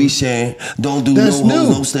name we sharing. Don't do That's no hoes,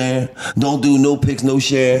 new. no staring. Don't do no pics, no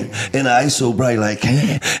share. And I so bright like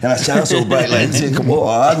and I shine so bright like come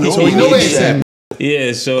on. I know. So we know ASAP.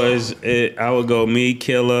 Yeah, so I would go me,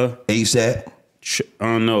 Killer. ASAP. I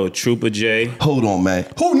don't know, Trooper J. Hold on, man.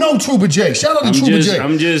 Who know Trooper J? Shout out to Trooper J.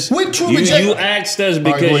 I'm just. With Trooper J. You asked us All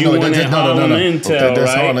right, because go ahead, you no, wanted that's- no, Harlem no. Intel, Okay, that's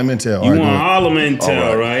right? Harlem Intel. All You right, want go ahead. Harlem Intel,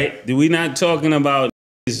 All right? We not talking about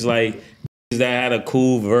like that had a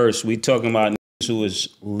cool verse. We talking about who was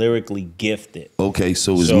lyrically gifted. Okay,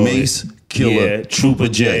 so it's So, Mace, Killer, yeah, Trooper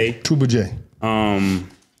J. Trooper J. Big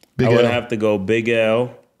Big I would L. have to go Big L,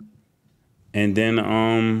 and then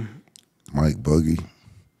Mike Buggy.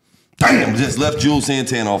 Damn, just left Jules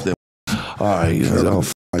Santana off there. All right, no,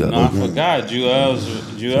 I forgot Jewels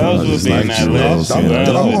would be in that Jewels. list. I'm Jewels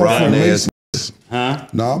would offering be- Mace. Huh?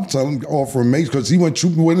 No, I'm telling offering Mace because he went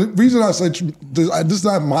Trooper. The reason I said this is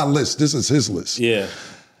not my list. This is his list. Yeah.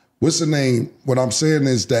 What's the name? What I'm saying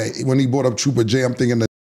is that when he brought up Trooper J, I'm thinking that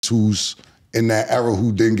who's in that era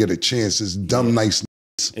who didn't get a chance is dumb nice.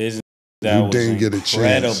 That You was didn't get a chance.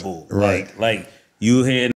 incredible. Right. Like you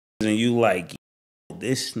hear and you like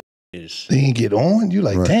this is They ain't get on. You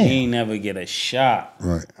like, Right. he damn. ain't never get a shot.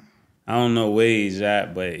 Right. I don't know where he's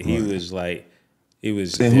at, but he was like he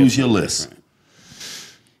was. Then who's your list? different.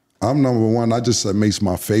 I'm number one. I just said Mace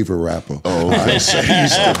my favorite rapper. Oh, I didn't say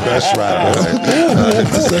he's the best rapper.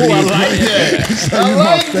 I like that. I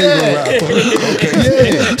like that.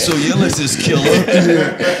 Okay. Yeah. So your list is Killer.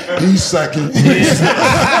 Yeah. He's second.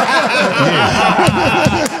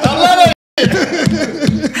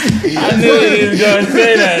 I knew he was gonna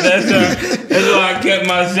say that. That's why I kept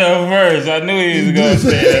myself first. I knew he was gonna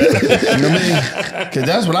say that. You know what I mean? Because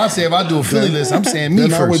that's what I say if I do a Philly list. I'm saying me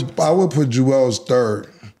Then first. I would put Jewels third.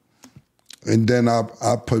 And then I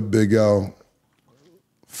put Big L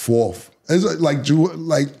fourth. It's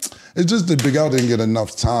it's just that Big L didn't get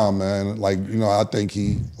enough time, man. Like, you know, I think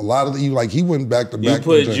he went back to You back.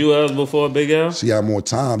 put Jewels before Big L? He had more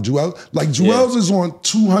time. Jewels is on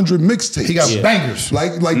 200 mixtapes. He got bangers.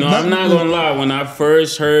 like No, I'm not gonna lie. When I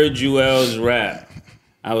first heard Jewels rap,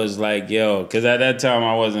 I was like, yo, because at that time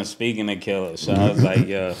I wasn't speaking to Killer. So I was like,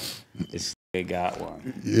 yo, this nigga got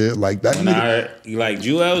one. Yeah, like that. When like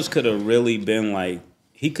Jewels could have really been like,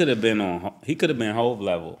 he could have been Hove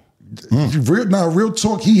level. Real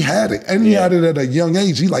talk, he had it. And he had it at a young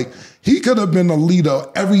age. He could have been a leader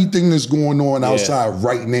of everything that's going on outside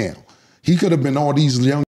right now. He could have been all these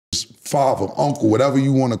young father, uncle, whatever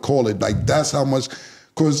you want to call it. Like, that's how much,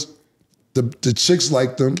 because the chicks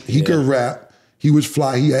liked him. He could rap. He was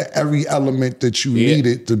fly. He had every element that you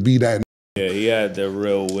needed to be that. Yeah, he had the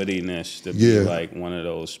real wittiness to be like one of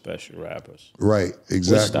those special rappers. Right,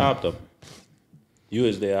 exactly. What stopped him? You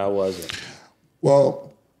was there, I wasn't. Well,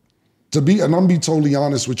 I'm gonna be totally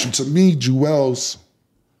honest with you. To me, Jewels,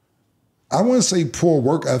 I wouldn't say poor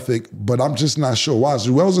work ethic, but I'm just not sure why.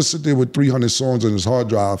 Jewels will sit there with 300 songs on his hard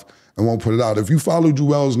drive and won't put it out. If you follow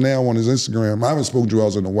Jewels now on his Instagram, I haven't spoken to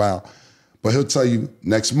Jewels in a while, but he'll tell you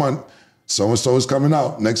next month, so-and-so is coming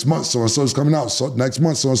out. Next month, so-and-so is coming out. So next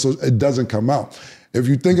month, so-and-so, it doesn't come out. If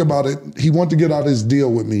you think about it, he wanted to get out his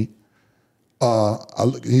deal with me.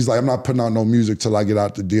 He's like, I'm not putting out no music till I get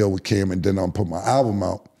out the deal with Cam and then I'll put my album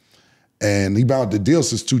out. And he been out the deal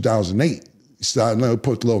since 2008. He started to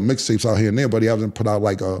put little mixtapes out here and there, but he hasn't put out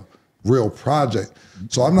like a real project.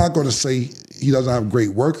 So I'm not gonna say he doesn't have great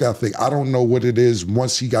work ethic. I don't know what it is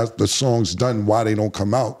once he got the songs done, why they don't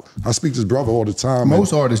come out. I speak to his brother all the time.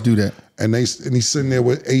 Most artists do that. And he's sitting there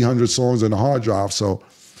with 800 songs in a hard drive. So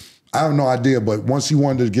I have no idea, but once he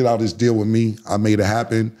wanted to get out his deal with me, I made it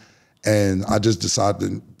happen. And I just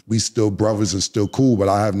decided we still brothers and still cool, but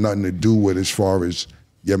I have nothing to do with as far as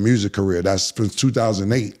your music career. That's since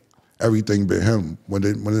 2008, everything been him.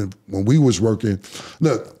 When we was working,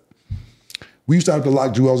 look, we used to have to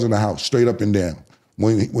lock Jewels in the house, straight up and down.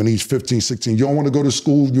 When he's 15, 16, you don't want to go to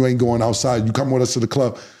school, you ain't going outside, you come with us to the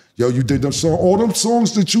club. Yo, you did them songs, all them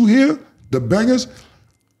songs that you hear, the bangers,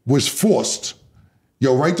 was forced.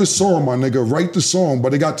 Yo, write the song, my nigga, write the song.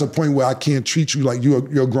 But it got to a point where I can't treat you like you're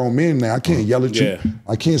a grown man now. I can't yell at you.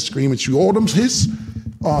 I can't scream at you. All them hits,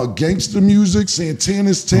 gangster music,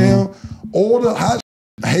 Santana's Town, all the hot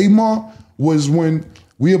Hey Ma was when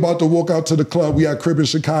we about to walk out to the club. We had a crib in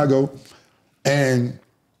Chicago. And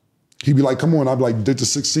he'd be like, come on. I'd be like, did the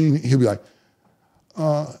 16? He'd be like,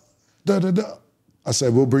 da-da-da. I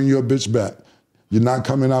said, we'll bring your bitch back. You're not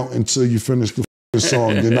coming out until you finish the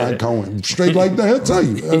song, you're not going. Straight like that, he'll tell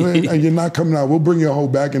you. And you're not coming out. We'll bring your hoe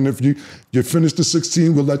back, and if you finish the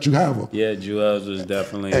 16, we'll let you have her. Yeah, Jewels was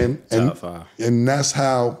definitely top 5. And that's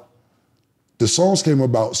how the songs came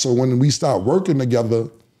about. So when we start working together,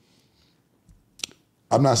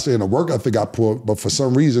 I'm not saying the work ethic I put, but for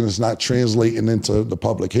some reason it's not translating into the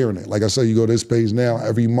public hearing it. Like I said, you go to this page now,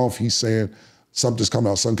 every month he's saying something's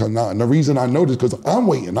coming out, something coming out. And the reason I know this because I'm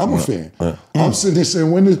waiting, I'm a fan. I'm sitting there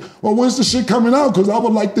saying, when's the shit coming out? Because I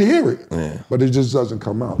would like to hear it. But it just doesn't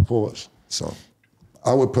come out for us. So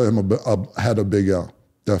I would put him had a big L,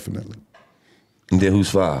 definitely. And then who's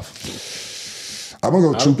 5? I'm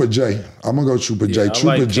gonna go Trooper J. Trooper J.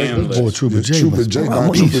 Trooper J. Trooper J.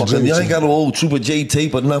 Y'all ain't got no old Trooper J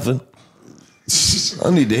tape or nothing.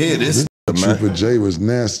 I need to hear this. Trooper J was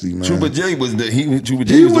nasty, man. Trooper J was the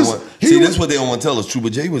one. See, that's what they don't want to tell us.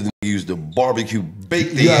 Trooper J was the nigga used to barbecue,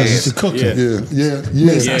 bake their ass. To cook Yeah. He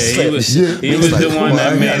was the one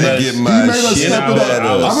that made us step it up.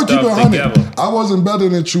 I'm gonna keep it 100. I wasn't better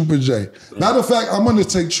than Trooper J. Matter of fact, I'm gonna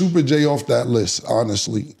take Trooper J off that list,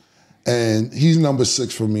 honestly. And he's number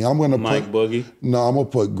 6 for me. I'm gonna Mike Boogie. No, I'm gonna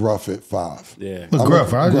put Gruff at 5. Yeah. But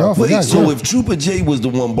Gruff, Wait, so if Trooper J was the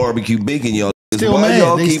one barbecue baking y'all, still why mad.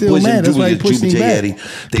 y'all They keep still pushing mad. That's why he pushed him back.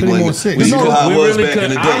 They went on 6. I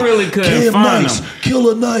really couldn't find him.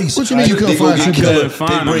 Killer Nice. What you mean you couldn't find Trooper J?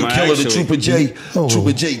 They bring Killer to Trooper J.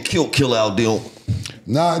 Trooper J killed out there.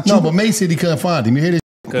 No, but Mace said he couldn't find him. You hear this?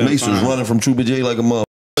 Mace was running from Trooper J like a mother.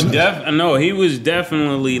 No, he was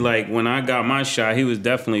definitely like when I got my shot. He was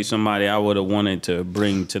definitely somebody I would have wanted to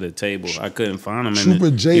bring to the table. I couldn't find him. Trooper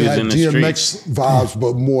J had DMX vibes,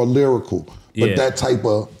 but more lyrical. But that type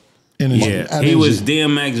of energy. He was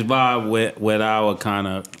DMX vibe with our kind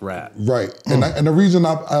of rap. Right, and the reason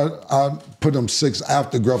I put him 6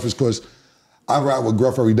 after Gruff is because I rap with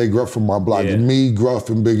Gruff every day. Gruff from my block, me, Gruff,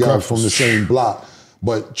 and Big L from the same block.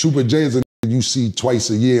 But Trooper J is a you see twice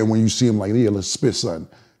a year, and when you see him like, yeah, let's spit something.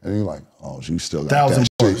 And you're like, oh, you still got that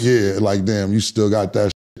shit. Yeah, like, damn, you still got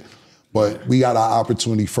that shit. But we got our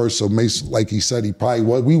opportunity first. So Mace, like he said, he probably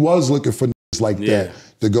was. We was looking for niggas like that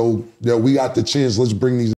to go, we got the chance, let's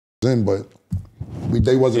bring these in. But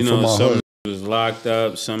they wasn't from our hood. Some was locked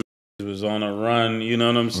up, some was on a run, you know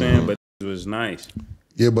what I'm saying? But it was nice.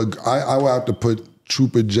 Yeah, but I would have to put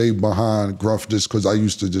Trooper J behind Gruff just because I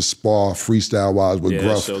used to just spar freestyle-wise with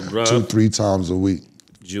Gruff 2-3 times a week.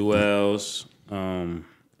 Jewels,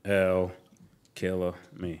 L, Killer,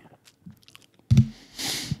 me.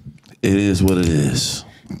 It is what it is.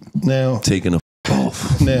 Now taking a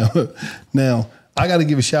off. Now I got to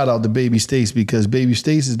give a shout out to Baby Stace because Baby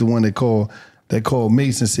Stace is the one that called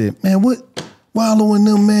Mace and said, "Man, what Wallow and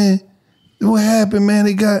them, man? What happened, man?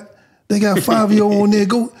 They got 5-year-old on there.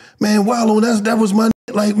 Go, man, Wallow. That was my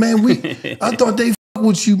like, man. I thought they fuck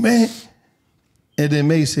with you, man." And then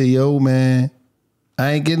Mace said, "Yo, man,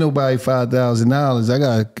 I ain't getting nobody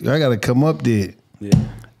 $5,000. I gotta come up there." Yeah.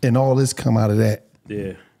 And all this come out of that.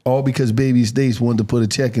 Yeah. All because Baby Stace wanted to put a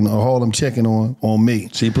check-in or Harlem check-in on me.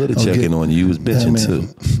 She put a check-in on you. You was bitching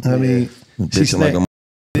too. I mean, bitching like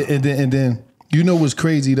a. And then you know what's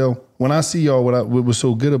crazy though? When I see y'all, what was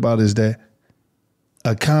so good about is that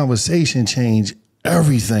a conversation changed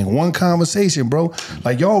everything. One conversation, bro.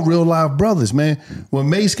 Like y'all real life brothers, man. When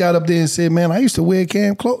Mace got up there and said, "Man, I used to wear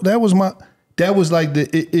Cam clothes," that was like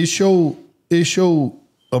it showed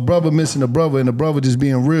a brother missing a brother and a brother just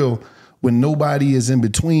being real when nobody is in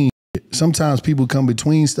between. Sometimes people come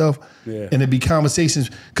between stuff and it be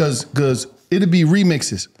conversations because it'll be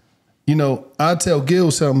remixes. You know, I tell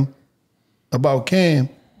Gil something about Cam.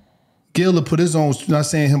 Gil will put his own, not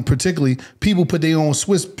saying him particularly, people put their own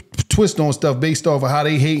twist on stuff based off of how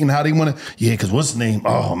they hate and how they want to, because what's his name?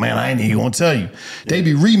 Oh man, I ain't even gonna tell you. They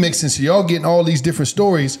be remixing, so y'all getting all these different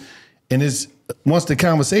stories, and it's once the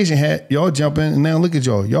conversation had, y'all jump in, and now look at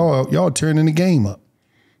y'all turning the game up.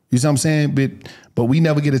 You see what I'm saying? But we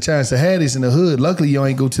never get a chance to have this in the hood. Luckily, y'all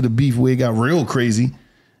ain't go to the beef where it got real crazy,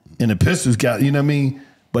 and the pistols got, you know what I mean?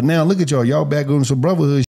 But now look at y'all back on some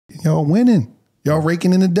brotherhood shit. Y'all winning. Y'all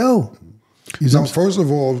raking in the dough. Now, first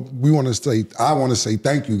of all, I want to say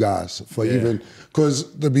thank you guys for even, because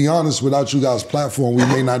to be honest, without you guys' platform, we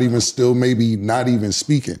may not even maybe not even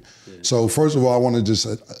speaking. Yeah. So first of all, I want to just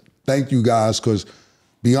thank you guys because,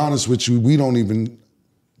 be honest with you,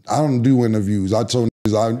 I don't do interviews. I told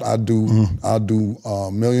you I do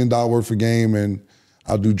 $1 million worth of game and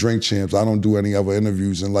I do Drink Champs. I don't do any other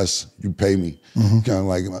interviews unless you pay me. Kind of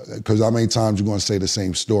like, because how many times you're going to say the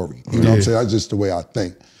same story? You know what I'm saying? That's just the way I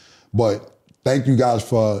think. But thank you guys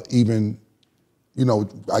for even,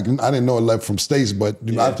 I didn't know it left from States, but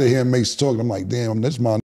after hearing Mace talk, I'm like, damn, that's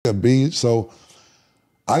my nigga B. So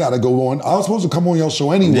I gotta go on. I was supposed to come on your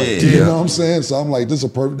show anyway. Yeah. You know what I'm saying? So I'm like, this is a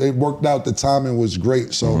perfect. It worked out. The timing was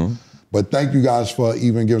great. So, but thank you guys for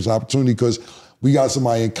even giving us an opportunity because we got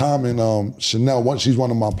somebody in common. Chanel, she's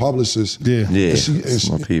one of my publicists. Yeah, yeah,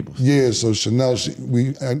 my people. Yeah, so Chanel, that's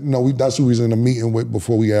who we was in a meeting with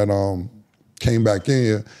before we had came back in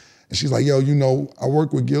here, and she's like, yo, you know, I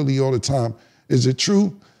work with Gilly all the time. Is it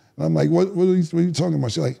true? And I'm like, what are you talking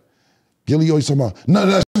about? She's like, Gilly always talking about none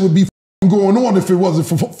of that shit would be going on if it wasn't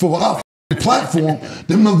for our platform.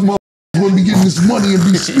 Them motherfuckers wouldn't be getting this money and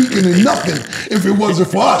be speaking and nothing if it wasn't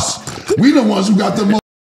for us. We the ones who got them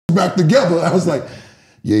back together. I was like,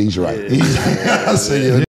 yeah, he's right. I said,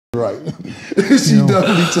 yeah, he's right. She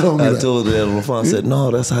definitely told me that. I told her that on the phone. I said,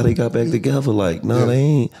 no, that's how they got back together. Like, no, they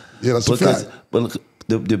ain't. Yeah, that's a fact. But look,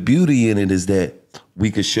 the beauty in it is that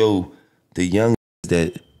we could show the young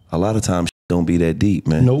that a lot of times don't be that deep,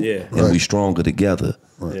 man. Nope. Yeah. And we stronger together.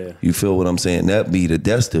 Right. Yeah. You feel what I'm saying?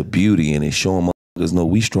 That's the beauty in it. Showing motherfuckers know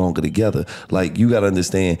we stronger together. Like, you gotta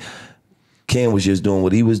understand, Cam was just doing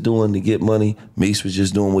what he was doing to get money. Mace was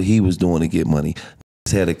just doing what he was doing to get money.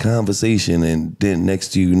 Just had a conversation, and then next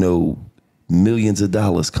to you know, millions of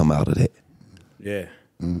dollars come out of that. Yeah.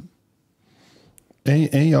 And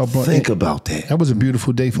y'all brought, Think about that. that was a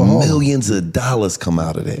beautiful day for Harlem. Millions of dollars come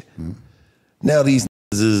out of that. Now these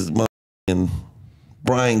niggas is motherfucking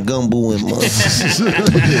Brian Gumbo and killing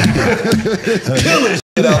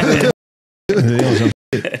shit out there.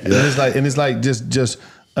 And it's like just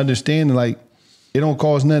understanding, like, it don't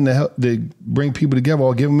cost nothing to help to bring people together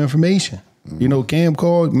or give them information. You know, Cam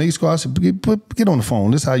called, Mace called, I said, get on the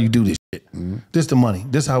phone. This is how you do this shit. This the money.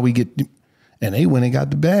 This how we get. And they went and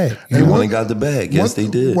got the bag. They went and got the bag. Yes, they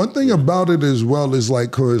did. One thing about it as well is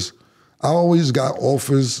like, cause I always got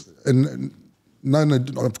offers, and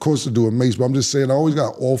nothing, of course, to do with Mace, but I'm just saying I always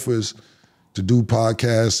got offers to do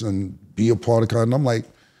podcasts and be a part of it. And I'm like,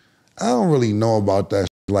 I don't really know about that.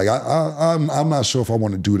 Like, I'm not sure if I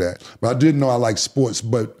want to do that. But I did know I like sports.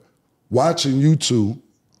 But watching you two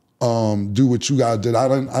do what you guys did, I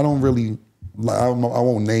don't really, like, I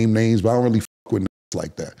won't name names, but I don't really fuck with niggas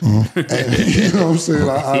like that. And you know what I'm saying?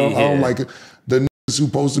 I don't like it. The niggas who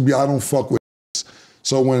supposed to be, I don't fuck with niggas.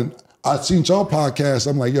 So when I seen y'all podcast,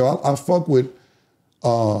 I'm like, yo, I fuck with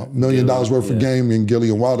 $1 million worth of game and Gilly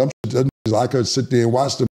and Wild. I could sit there and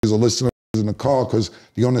watch them or listen to them in the car because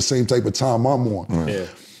they're on the same type of time I'm on. Yeah.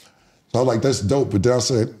 So I was like, that's dope. But then I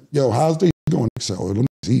said, yo, how's they going? He said, oh, them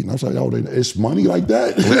eating. I was like, oh, it's money like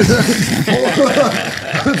that?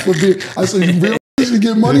 I said, you really should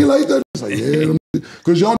get money like that? He's like, yeah.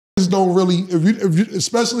 Because y'all don't really, if you,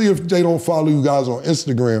 especially if they don't follow you guys on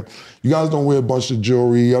Instagram, you guys don't wear a bunch of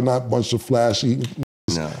jewelry. You're not a bunch of flashy.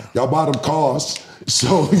 No. Y'all buy them cars.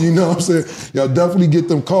 So, you know what I'm saying? Y'all definitely get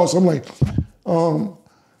them cars. So I'm like,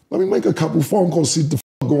 let me make a couple phone calls, see what the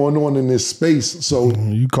fuck going on in this space. So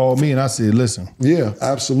you called me and I said, listen. Yeah,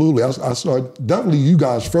 absolutely. I started, definitely you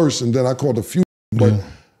guys first, and then I called a few. But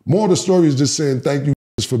more of the story is just saying thank you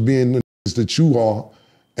for being the niggas that you are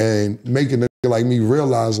and making a nigga like me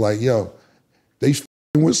realize, like, yo, they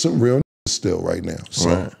with some real niggas still right now.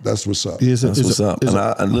 So that's what's up. Yeah, that's what's up.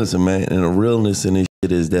 And listen, man, and the realness in this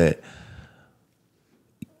shit is that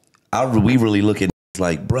we really look at niggas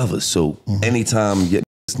like brothers. So anytime you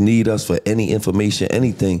need us for any information,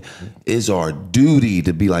 anything, it's our duty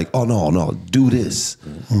to be like, oh, no, do this.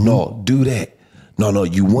 No, do that. No,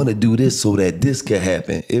 you want to do this so that this can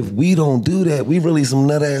happen. If we don't do that, we really some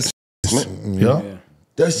nut ass. Yeah.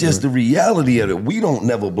 That's just the reality of it. We don't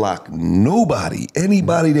never block nobody,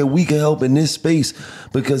 anybody that we can help in this space,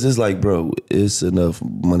 because it's like, bro, it's enough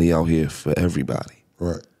money out here for everybody.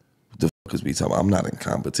 Right. What the fuck is we talking about? I'm not in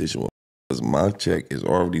competition with, because my check is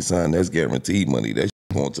already signed. That's guaranteed money. That's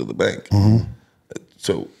going to the bank.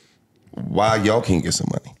 So why y'all can't get some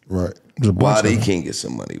money? Right. Why they can't get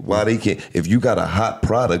some money? Why they can't? If you got a hot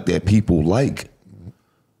product that people like,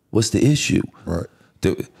 what's the issue? Right.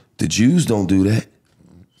 The Jews don't do that.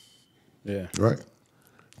 Yeah. Right.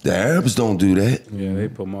 The Arabs don't do that. Yeah, they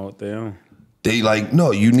promote their own. They like,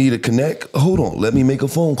 no, you need to connect. Hold on, let me make a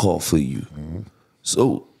phone call for you.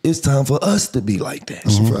 So it's time for us to be like that.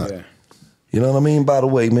 That's a fact. You know what I mean? By the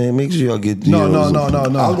way, man, make sure y'all get No. I was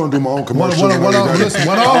gonna do my own commercial. Listen,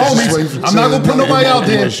 one of our homies, I'm not gonna put nobody out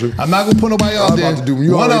there. I'm not gonna put nobody out there.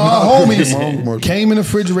 One of our homies came in the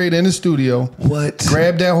refrigerator in the studio. What?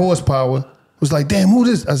 Grabbed that horsepower. Was like, damn, who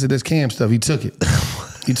this? I said, that's Cam stuff. He took it.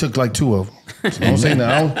 He took like 2 of them. So don't say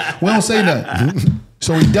nothing. We don't say nothing.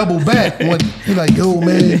 So he doubled back. He like, yo,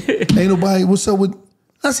 man, ain't nobody. What's up with?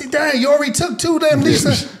 I said, dang, you already took 2 of them,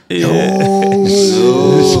 Lisa. Yo.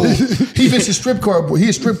 He a strip club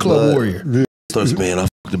warrior. Starts, man, I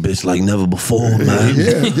the bitch like never before, man.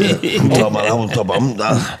 Yeah. I'm talking about.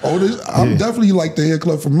 I'm definitely like the hair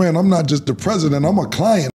club for men. I'm not just the president. I'm a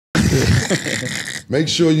client. Make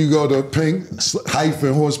sure you go to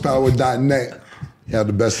pink-horsepower.net. You have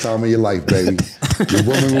the best time of your life, baby. Your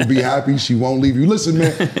woman will be happy. She won't leave you. Listen,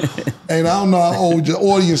 man, and I don't know how old your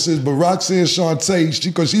audience is, but Roxanne Shante,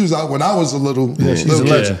 because she was out when I was a little. Yeah, she's a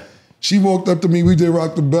legend. She walked up to me. We did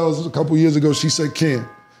Rock the Bells a couple years ago. She said, Cam.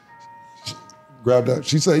 Grab that.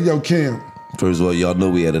 She said, yo, Cam. First of all, y'all know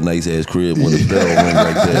we had a nice ass crib when the bell rang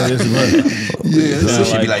like that. Yeah. So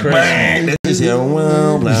she'd be like, bang. This here,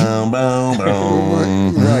 Right.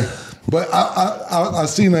 But I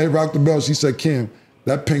seen her at Rock the Bell. She said, Kim,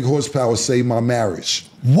 that pink horsepower saved my marriage.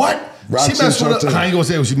 What? She messed with her. I ain't gonna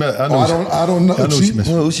say what she messed. I don't know.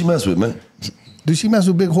 Who she mess with, man? Did she mess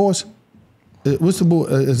with Big Horse? What's the boy?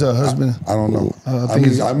 Is her husband? I don't know. I think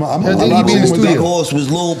he be in the studio. Big Horse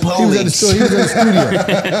was Lil Pony. He was at the studio.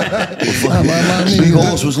 Big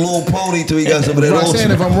Horse was Lil Pony till he got some of that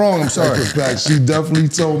Roxanne, if I'm wrong, I'm sorry. She definitely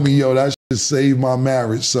told me, yo, that shit saved my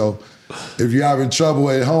marriage. So if you're having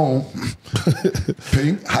trouble at home,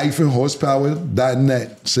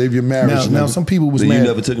 pink-horsepower.net. Save your marriage. Now some people was mad. You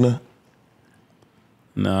never took none?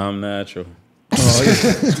 No, I'm natural. Oh, yeah.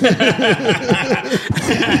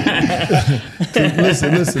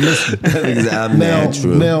 listen. I'm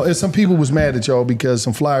natural. Now, and some people was mad at y'all because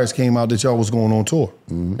some flyers came out that y'all was going on tour,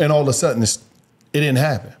 and all of a sudden it didn't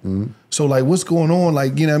happen. So like, what's going on?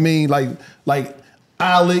 Like, you know what I mean? Like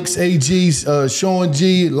Alex, AG, Sean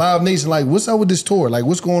G, Live Nation. Like, what's up with this tour? Like,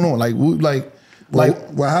 what's going on? Like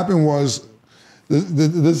what happened was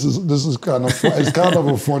this is kind of it's kind of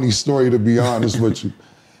a funny story, to be honest with you.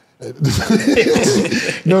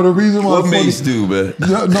 No, the reason why what Mace do, man?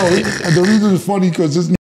 The reason it's funny because this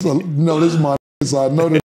is my so I know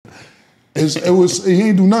that he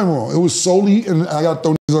ain't do nothing wrong. It was solely, and I got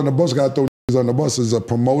thrown on the bus. There's a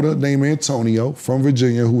promoter named Antonio from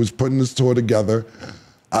Virginia who was putting this tour together.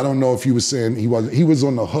 I don't know if he was saying he was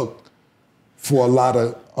on the hook for a lot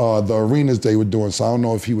of the arenas they were doing. So I don't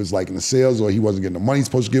know if he was like in the sales or he wasn't getting the money he's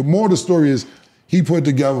supposed to get. More of the story is he put it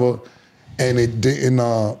together and it didn't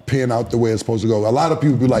pan out the way it's supposed to go. A lot of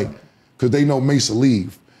people be like, because they know Mace will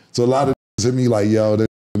leave. So a lot of hit me like, yo, this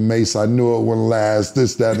Mace, I knew it wouldn't last,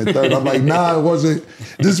 this, that, and the third. I'm like, nah,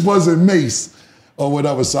 this wasn't Mace or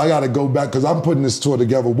whatever. So I got to go back because I'm putting this tour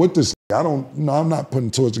together with this. I'm not putting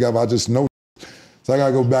tours together. I just know. So I got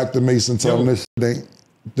to go back to Mace and tell him this shit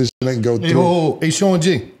ain't go through. Hey, Sean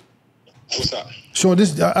G. What's up? Sean,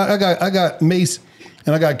 I got Mace.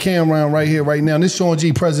 And I got Cameron right here, right now. And this Sean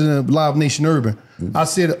G, president of Live Nation Urban. I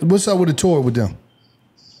said, what's up with the tour with them?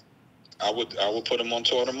 I would put them on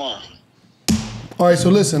tour tomorrow. All right, so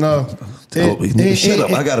listen. Shut up.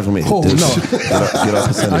 I got it from here. Oh, no. Get off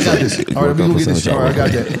the I got this. All right, we gonna get this. All right, I got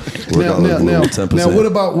that. Now,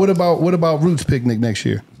 what about Roots Picnic next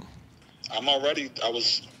year? I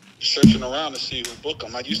was searching around to see who booked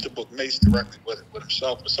him. I used to book Mace directly with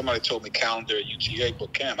himself, but somebody told me Calendar at UGA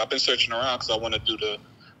book Cam. I've been searching around because I want to do the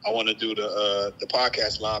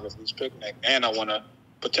podcast live at Roots Picnic, and I want to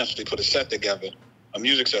potentially put a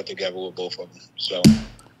music set together with both of them. So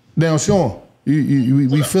now, Sean,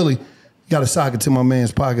 we Philly. Got a socket to my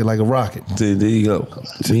man's pocket like a rocket. There you go.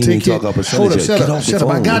 Hold up, shut up.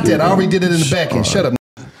 I got that. I already did it in the back end. Shut up.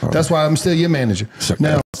 That's why I'm still your manager.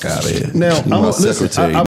 Now, I'm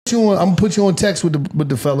gonna put you on text with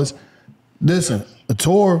the fellas. Listen, a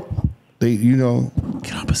tour, get on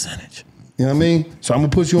percentage. You know what I mean? So I'm gonna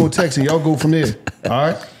put you on text and y'all go from there. All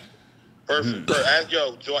right? Perfect.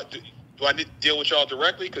 Yo, do I need to deal with y'all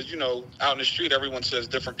directly? Because out in the street, everyone says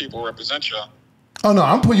different people represent y'all. Oh no,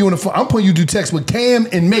 I'm putting you on the phone. I'm putting you to text with Cam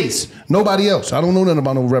and Mace. Nobody else. I don't know nothing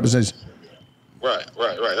about no representation. Right.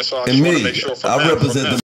 That's all I just want to make sure. I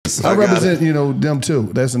represent them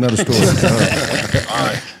too. That's another story. All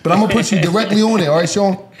right. But I'm gonna put you directly on there. All right,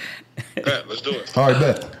 Sean? Bet, let's do it. All right,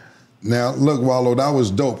 bet. Now, look, Wallow, that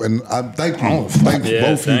was dope. And I thank you. Thank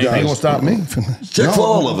both you guys. Ain't gonna stop me. Check for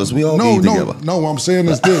all of us. We all eat together. No, what I'm saying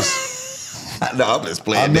is this. No, I'm just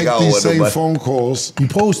playing. I make these same phone calls. You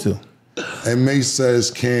supposed to. And Mace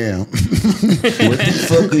says, Cam, what the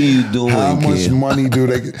fuck are you doing, how much Cam? money do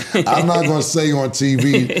they get? I'm not going to say on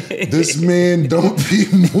TV, this man don't be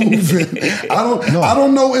moving. I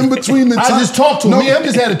don't know in between the time. I just talked to him. I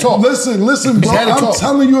just had to talk. Listen, bro. I'm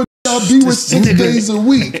telling you, I'll be with 6 days a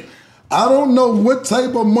week. I don't know what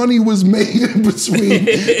type of money was made in between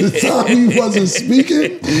the time he wasn't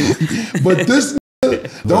speaking, but this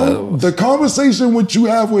The conversation which you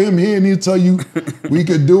have with him here and he'll tell you we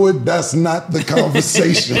could do it, that's not the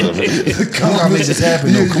conversation. It's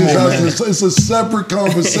a separate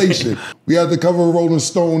conversation. We had to cover Rolling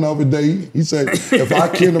Stone the other day. He said, if I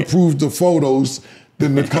can't approve the photos,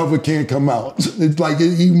 then the cover can't come out. It's like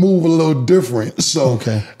he move a little different. So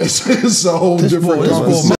it's a whole different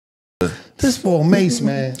conversation. This boy Mace,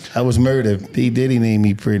 man. I was murdered. P. Diddy named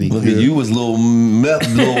me pretty. Look at you was little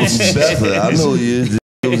Bethler. I know you.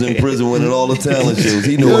 He was in prison winning all the talent shows.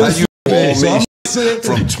 He knew how you me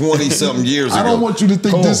from 20-something years ago. I don't want you to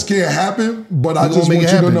think this can't happen, but I just want you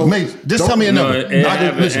to know. Mate, just tell me a number. It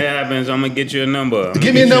happens. I'm going to get you a number.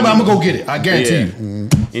 Give me a number. I'm going to go get it. I guarantee you.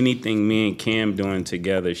 Anything me and Cam doing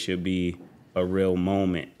together should be a real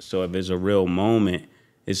moment. So if it's a real moment,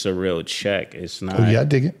 it's a real check. It's not. Oh, yeah, I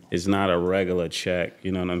dig it. It's not a regular check.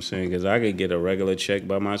 You know what I'm saying? Because I could get a regular check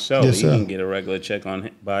by myself. Yes, he can get a regular check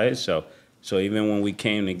by himself. So even when we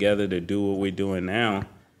came together to do what we're doing now,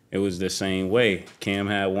 it was the same way. Cam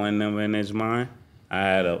had one number in his mind. I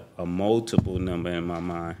had a multiple number in my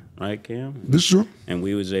mind. Right, Cam? This is true. And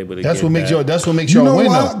we was able to That's get what makes that. y'all. That's what makes y'all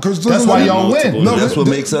win, though. That's why y'all win. No, that's what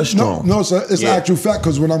makes us strong. No, it's an actual fact.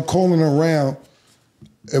 Because when I'm calling around,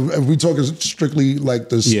 if we talking strictly like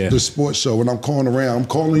the sports show, when I'm calling around, I'm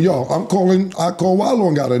calling y'all. I call Wallow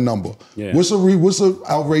and got a number. Yeah. What's a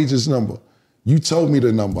outrageous number? You told me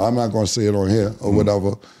the number. I'm not gonna say it on here or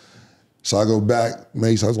whatever. So I go back,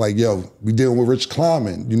 Mace. I was like, "Yo, we dealing with Rich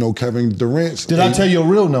Kleiman. You know, Kevin Durant." Did I tell you a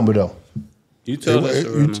real number though? You told us the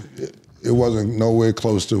real number. It wasn't nowhere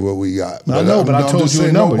close to what we got. I know, but I told you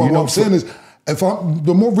a number. What I'm saying is,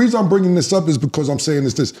 the more reason I'm bringing this up is because I'm saying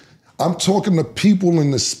is this. I'm talking to people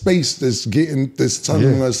in the space that's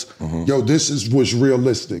telling us, yo, this is what's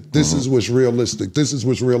realistic. This is what's realistic. This is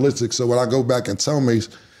what's realistic. So when I go back and tell Mace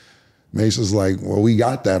is like, well, we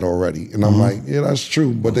got that already. And I'm like, yeah, that's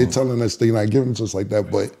true. But they telling us they're not giving to us like that.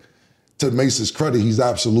 But to Mace's credit, he's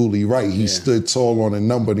absolutely right. He stood tall on a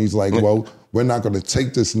number and he's like, well, we're not going to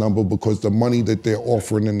take this number because the money that they're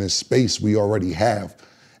offering in this space, we already have.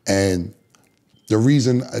 And the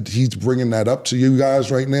reason he's bringing that up to you guys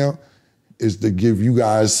right now is to give you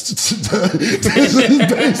guys, this is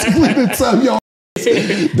basically to tell y'all,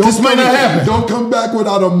 this might not happen. Don't come back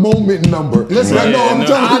without a moment number. Listen, I know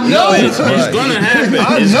it's gonna happen.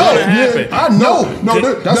 I know.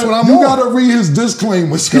 That's what I'm You on. gotta read his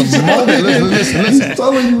disclaimers. Listen. He's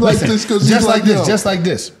telling you like this because he's like this. Just like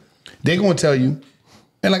this. They're gonna tell you,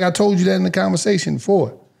 and like I told you that in the conversation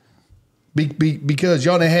before. Because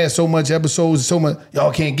y'all done had so much episodes, so much,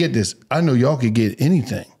 y'all can't get this. I know y'all could get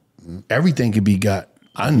anything. Everything could be got.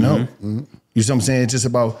 I know. You see what I'm saying? It's just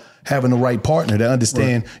about having the right partner to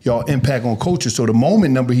understand y'all impact on culture. So the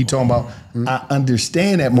moment number he talking about, I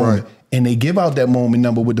understand that moment. And they give out that moment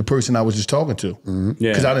number with the person I was just talking to.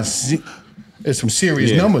 Because I didn't see, it's some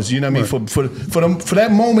serious numbers, you know what I mean? For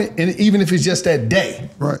that moment, and even if it's just that day.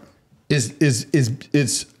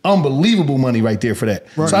 It's unbelievable money right there for that.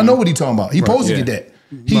 So I know what he talking about. He supposed to get that.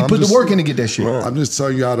 He put the work in to get that shit. I'm just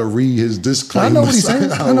telling you how to read his disclaimer. I know what he's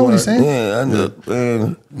saying. Yeah, I know.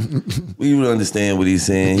 We would understand what he's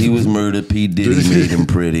saying. He was murdered. P. Diddy made him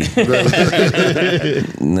pretty.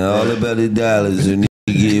 Now all about the dollars and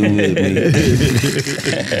get with me.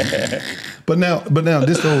 But now,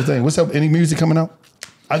 this the whole thing. What's up? Any music coming out?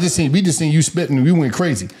 We just seen you spitting and we went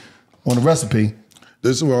crazy on the recipe.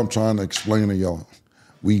 This is what I'm trying to explain to y'all.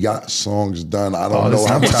 We got songs done. I don't know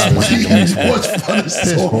how much fun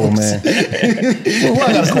songs. Man. Well,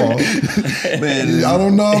 why not call? Man, I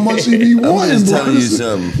don't know how much he be wanting. I'm just telling you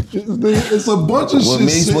something. It's a bunch of shit. When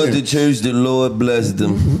Mace went to church, the Lord blessed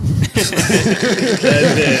him.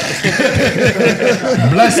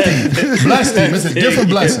 Blessed him. It's a different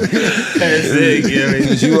blessing. That's it, Gary.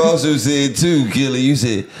 Because you also said too, Killer, you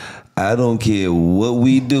said, I don't care what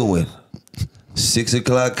we doing. 6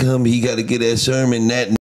 o'clock come, he got to get that sermon. That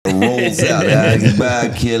rolls out. Bye,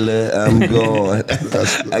 Killer. I'm gone.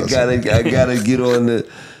 I gotta get on the.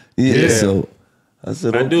 So I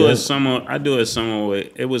said, I do a summer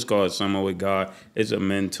with. It was called Summer with God. It's a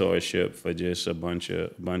mentorship for just a bunch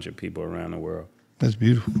of people around the world. That's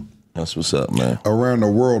beautiful. That's what's up, man. Around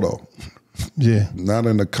the world, though. Yeah. Not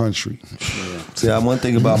in the country. Yeah. See, one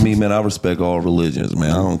thing about me, man, I respect all religions,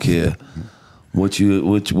 man. I don't care. What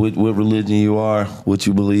religion you are, what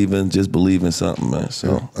you believe in, just believe in something, man.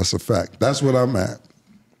 So that's a fact. That's what I'm at.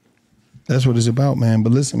 That's what it's about, man.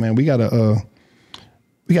 But listen, man, we gotta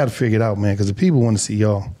figure it out, man, because the people want to see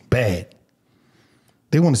y'all bad.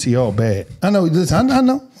 They want to see y'all bad. I know. Listen, I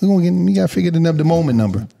know. We gotta figure the moment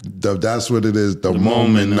number. That's what it is. The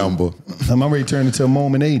moment number. I'm already turning into a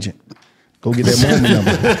moment agent. Go get that moment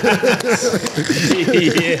number.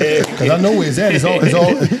 Yeah. Because I know where it's at. It's all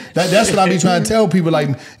that's what I be trying to tell people. Like,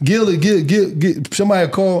 Gil, somebody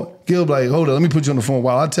call, Gil be like, hold on, let me put you on the phone.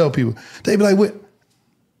 While I tell people, they be like, what?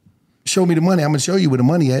 Show me the money. I'm gonna show you where the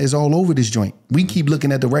money at. It's all over this joint. We keep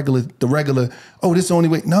looking at the regular, oh, this is the only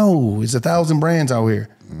way. No, it's 1,000 brands out here.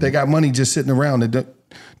 They got money just sitting around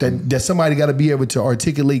that somebody got to be able to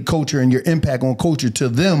articulate culture and your impact on culture to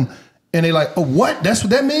them. And they like, oh, what? That's what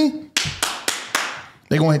that mean?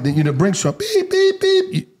 They going to bring Trump, beep, beep,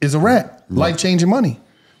 beep. It's a wrap. Life-changing money.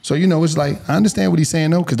 So, it's like, I understand what he's saying,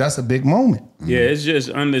 though, because that's a big moment. Yeah, it's just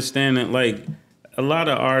understanding, like, a lot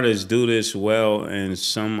of artists do this well and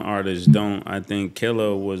some artists don't. I think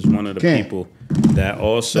Killer was one of the people that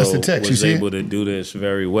also was able to do this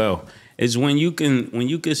very well. It's when you can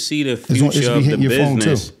see the future of the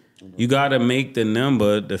business. You got to make the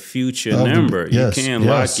number the future number. You can't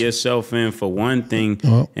lock yourself in for one thing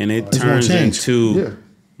and it turns into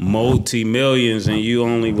multi-millions and you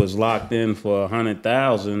only was locked in for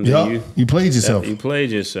 100,000. You played yourself. You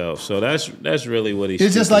played yourself. So that's really what he's.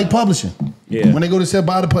 It's just like publishing. Yeah. When they go to say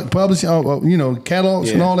buy the publishing,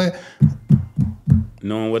 catalogs and all that.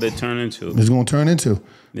 Knowing what it turned into. It's going to turn into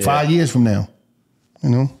 5 years from now.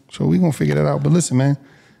 So we're going to figure that out. But listen, man,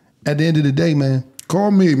 at the end of the day, man. Call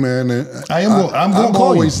me, man. I'm going to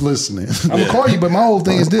call you. Always listening. I'm going to call you, but my whole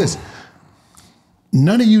thing is this.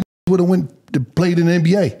 None of you would have played in the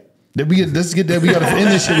NBA. Let's get that. We got to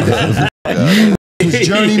end this shit. You was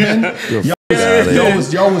journeyman.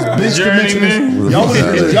 Y'all was bench commissioners. Y'all would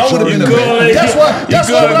have been a man. That's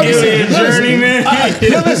what I'm saying. Journeyman.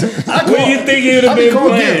 What do you think he would have been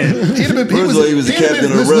playing? He was the captain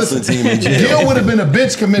of the wrestling team in jail. Gil would have been a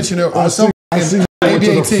bench commissioner or something. To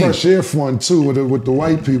the Fresh Air Fund too, with the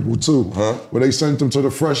white people too, where they sent them to the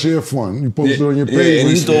Fresh Air Fund. You posted on your page, and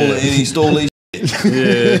he stole their shit.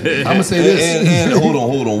 I'm gonna say this. And hold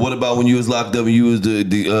on. What about when you was locked up and you was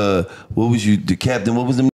the captain? What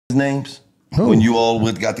was them names? Who? When you all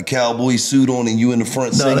got the cowboy suit on and you in the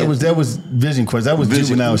front singing? No, that was Vision Quest. That was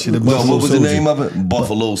Juvenile shit. What was the name of it?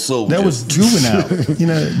 Buffalo Soldier. That was Juvenile.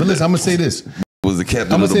 But listen, I'm gonna say this. Was the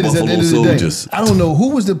captain of the Buffalo Soldiers. I don't know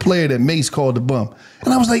who was the player that Mace called the bum.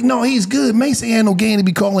 And I was like, no, he's good. Mace ain't had no game to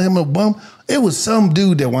be calling him a bum. It was some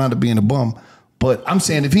dude that wound up being a bum. But I'm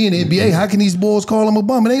saying if he in the NBA, how can these boys call him a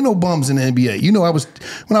bum? It ain't no bums in the NBA.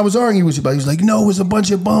 When I was arguing with you about it, he was like, no, it's a bunch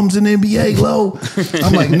of bums in the NBA, Glow.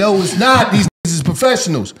 I'm like, no, it's not. These is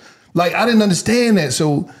professionals. Like, I didn't understand that.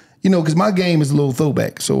 So, because my game is a little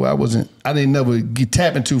throwback. So I didn't never get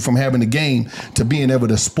tapped into from having the game to being ever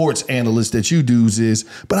the sports analyst that you dudes is.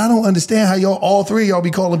 But I don't understand how all three of y'all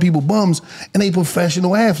be calling people bums and they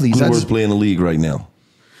professional athletes. Who's worst player in the league right now?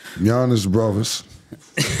 Giannis brothers.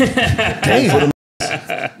 Damn.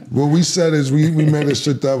 What we said is we made a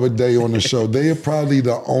shit the other day on the show. They are probably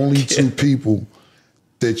the only two people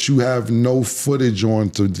that you have no footage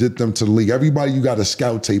on to get them to the league. Everybody you got a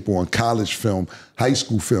scout tape on, college film, high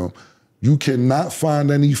school film. You cannot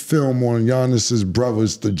find any film on Giannis's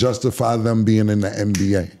brothers to justify them being in the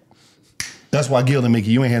NBA. That's why Gil and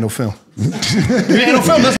Mickey, you ain't had no film. You ain't had no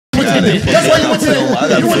film. That's why you went to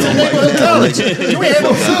the neighborhood college. You ain't had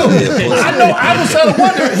no film. I know. I was trying to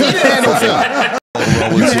wonder. He didn't have no film.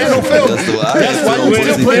 You didn't have no film. That's why you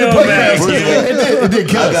still play the play. It did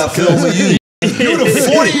kill us. I got film of you. You the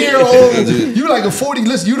 40-year-old. You like a 40.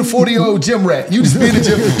 Listen, you the 40-year-old gym rat. You just be in the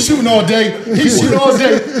gym shooting all day. He shooting all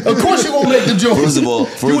day. Of course you won't make the joke. First of all,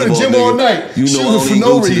 you in the gym all night. You know I ain't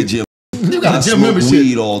go to the gym. You got a gym membership.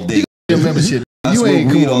 Weed all day. Gym membership. I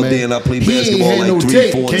smoke weed all day and I play basketball like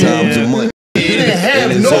 3-4 times a month. He didn't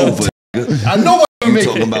have no. I know what you mean.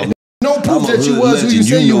 Talking about no proof that you was who you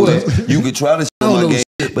say you was. You could try to show my game,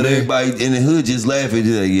 but everybody in the hood just laughing.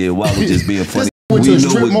 Like, yeah, why was just being funny? Went to a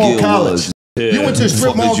strip mall college. You went to a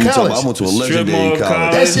strip mall college. I went to a legendary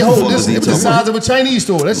college. That's your whole. This is the size of a Chinese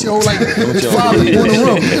store. That's your whole like 5 people in the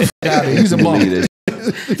room. He's a bum.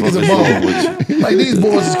 He's a bum. Like these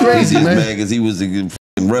boys is crazy, man. Because he was the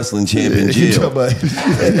wrestling champ in jail. Called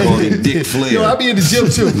him Dick Flair. Yo, I be in the gym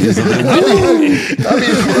too.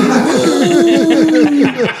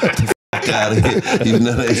 God, you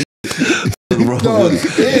know that.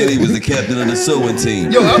 And he was the captain of the sewing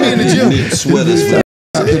team. Yo, I be in the gym. Knit sweaters for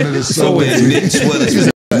knit sweaters for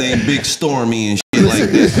his name Big Stormy and shit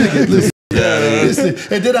like that. Listen,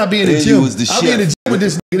 and then I be in the gym. I be in the gym with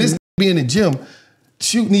this nigga. This nigga be in the gym.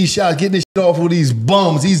 Shooting these shots, getting this shit off with these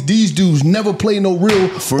bums. These dudes never play no real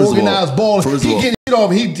organized ball. He getting shit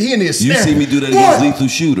off. He in there staring. You see me do that against Lethal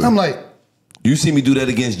Shooter. I'm like, you see me do that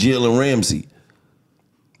against Jalen Ramsey.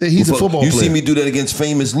 He's a football player. You see me do that against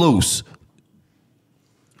Famous Los.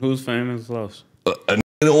 Who's Famous Los?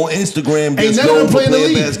 on Instagram. Ain't none of them playing the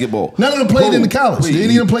league. Basketball. None of them played in the college. Did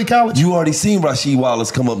any of them play college? You already seen Rasheed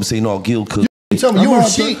Wallace come up and say, "No, Gil cook." You tell me, you and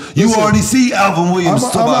she. You already see Alvin Williams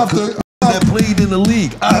talk about that played in the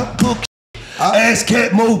league. I cook. Ask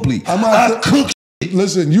Cat Mobley. I cook.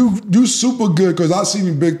 Listen, you super good because I seen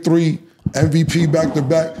you big 3 MVP back to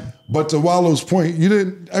back. But to Wallow's point, you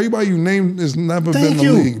didn't. Everybody you named has never been in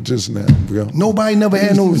the league just now, bro. Nobody never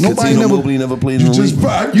had no. Nobody Mobley never played in the league.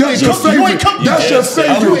 That's your favorite. That's your favorite.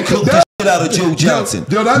 I will cook the shit out of Joe Johnson.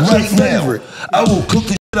 Yo, that's your favorite. I will cook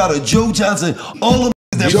the shit out of Joe Johnson. All of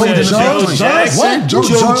them that played in the league. What? Joe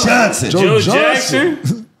Johnson. Joe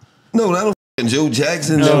Jackson? No, that was Joe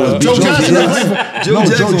Jackson. Joe Jackson. Joe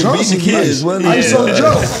Jackson beat the kids. I saw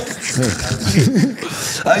Joe.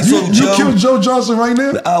 You killed Joe Johnson right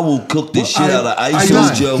now? I will cook the shit out of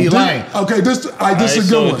ISO Joe. He lying. Okay, this is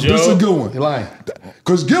a good one. This is a good one. He lying.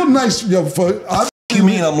 Because Gil Nice, yo, You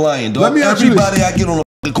mean I'm lying, dog? Let me ask you Everybody I get on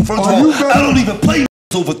the first of all, I don't even play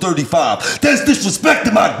over 35. That's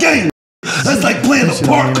disrespecting my game. That's like playing a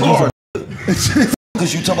park card.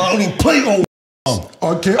 Because you talking about I don't even play old.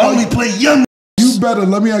 Okay, I only play young. You better,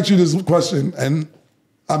 let me ask you this question, and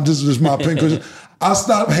I'm just my opinion, because I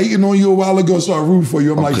stopped hating on you a while ago, so I root for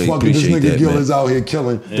you. I'm like, fuck it, this nigga Gil is out here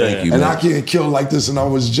killing. Thank you, and man. I can't kill like this, and I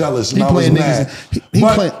was jealous, and He I was playing mad.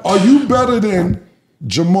 niggas- Are you better than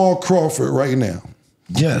Jamal Crawford right now?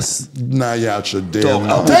 Yes. Nah, you out your damn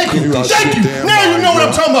mind. Thank you. Thank you. Now you know what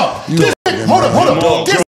I'm talking about. Hold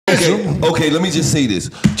up. Okay, let me just say this.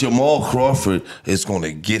 Jamal Crawford is going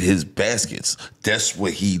to get his baskets. That's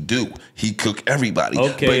what he do. He cook everybody.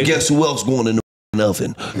 Okay. But guess who else going in the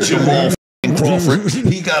oven? Jamal Crawford.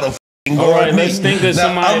 He got a All right, let's think of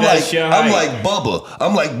somebody that's your height. I'm like Bubba.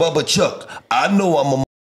 I'm like Bubba Chuck. I know I'm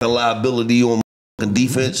a liability on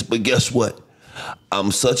defense, but guess what?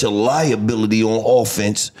 I'm such a liability on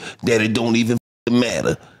offense that it don't even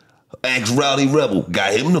matter. Ask Rowdy Rebel.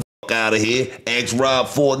 Got him the out of here. Ask Rob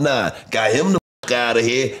 49. Got him the out of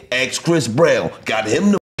here. Ask Chris Brown. Got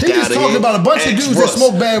him the out of here. He just talking about a bunch of dudes that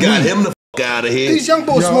smoke bad weed. Got him the out of here. These young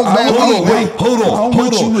boys smoke bad weed. Hold on.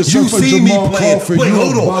 You see me playing. Wait,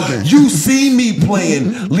 hold on. You see me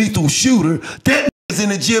playing Lethal Shooter. That is in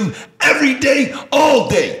the gym every day, all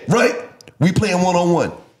day, right? We playing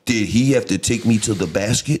one-on-one. Did he have to take me to the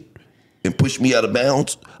basket and push me out of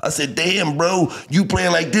bounds? I said, damn, bro, you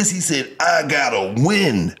playing like this? He said, I gotta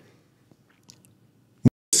win.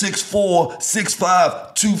 6'4",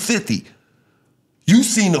 6'5", 250. You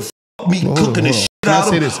seen the me cooking this shit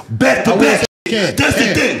out of back to back. That's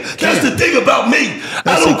the thing. That's the thing about me.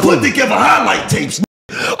 I don't put together highlight tapes.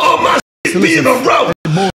 All my shit be in a row.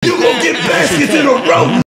 You gonna get baskets in a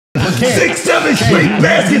row. 6, 7 straight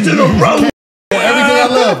baskets in a row. Everything I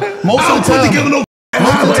love. Most of the time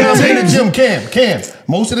he in the gym, Cam.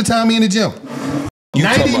 Most of the time he in the gym.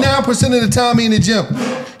 99% of the time he in the gym.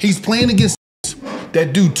 He's playing against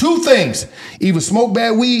that do 2 things. Either smoke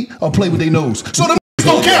bad weed or play with their nose. So them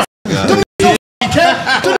don't count. Them don't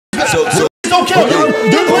count. Them don't count.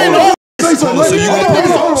 They're playing the whole.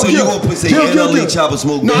 So you gonna say NLE Chopper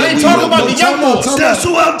smoke? No, I ain't talking about the young boys. That's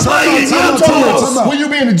who I'm playing. Young boys. When you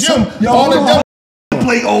be in the gym, all the dumb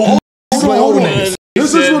play old.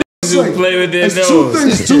 This is what I'm saying. Play with their It's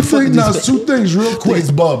nose. two things real quick.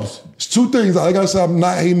 It's bubs. It's 2 things. Like I said, I'm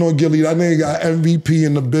not hating on Gilly. That nigga got MVP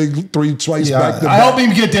in the big 3 twice back to back. I helped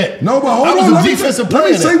him get that. No, but hold I on. was a Let defensive me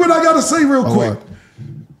player. say what I gotta say real quick.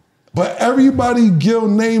 But everybody Gil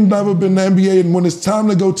named never been to the NBA, and when it's time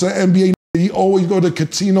to go to the NBA, he always go to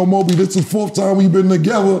Catino Mobley. This is the 4th time we've been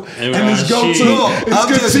together, and it's go to I'm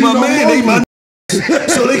just my man. They my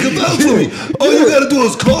so they can vouch for me. All you gotta do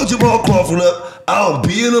is call Jamal Crawford up. I'll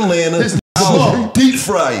be in Atlanta. I'll deep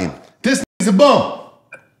frying. This is a bum.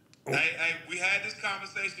 Hey, we had this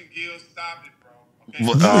conversation, Gil. Stop it, bro.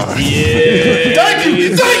 Okay? Yeah. Thank you.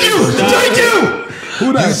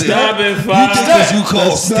 Who that? Stop it, You Fox. think 'cause you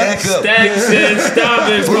call Stack Up. Stack said stop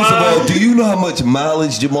it, First of all, Fox. do you know how much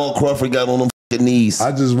mileage Jamal Crawford got on them fucking knees?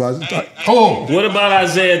 I just was. What about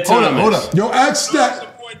Isaiah Thomas? Hold up. Yo, ask Stack.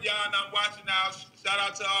 Support y'all, and I'm watching now. Shout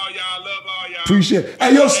out to all y'all. Love all y'all. Appreciate it.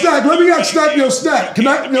 Hey, yo, Stack. Let me ask Stack. Yo, Stack. Can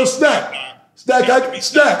I? Yo, Stack.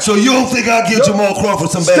 Stack. So you don't think I'll give Jamal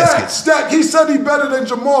Crawford some baskets? Stack. He said he better than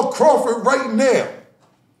Jamal Crawford right now.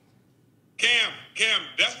 Cam,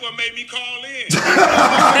 that's what made me call in.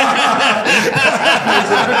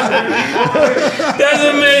 That's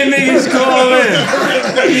what made niggas call in.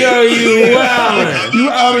 Yo, you wildin'. You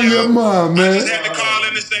out of your mind, I man. just had to call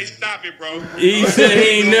in and say, stop it, bro. He said he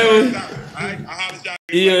ain't never. I holler at y'all.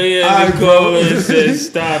 He had to call in and said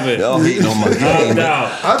stop it. Y'all hating on my game.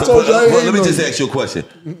 Out. I told you I ain't Let me hating just on ask you a question.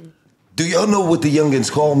 Do y'all know what the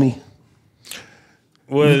youngins call me?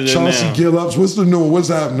 What is it Chauncey now? Gillups. What's the new one? What's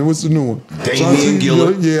happening? What's the new one? Damian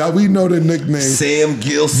Gillard. Yeah, we know the nickname. Sam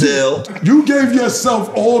Gilsell. You gave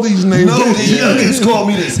yourself all these names. No, the youngins call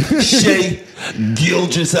me this. Shay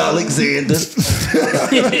Gilgis Alexander.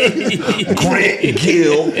 Grant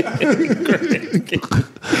Gill.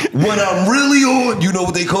 When I'm really on, you know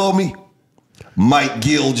what they call me? Mike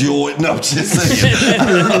Gill Jordan. No, I'm just saying.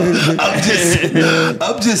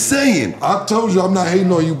 I'm just saying. I told you I'm not hating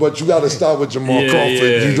on you, but you got to start with Jamal Crawford.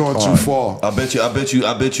 Yeah. You're going too far. I bet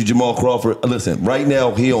you Jamal Crawford. Listen, right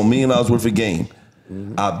now here on $1 million worth of game,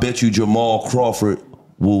 I bet you Jamal Crawford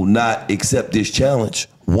will not accept this challenge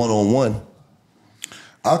one-on-one.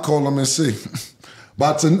 I'll call him and see.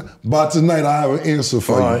 By tonight, I have an answer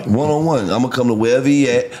for you. All right, one-on-one. I'm gonna come to wherever he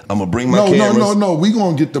at. I'm gonna bring my cameras. No. We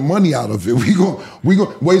gonna get the money out of it. We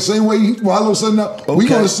gonna wait. Same way Wallow setting up. We Okay.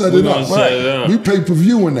 gonna set it up. Right. We pay per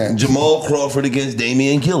view in that. Jamal Crawford against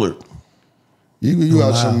Damian Gillard. You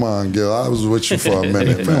out your mind, Gil. I was with you for a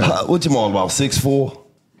minute, man. What Jamal about 6'4"?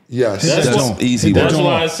 Yes. That's easy work. That's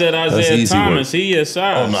why I said Isaiah Thomas. He your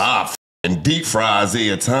size. Oh no, I f***ing deep fry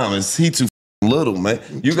Isaiah Thomas. He too little, man.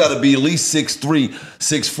 You got to be at least 6'3",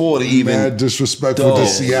 6'4" to even. Mad disrespectful to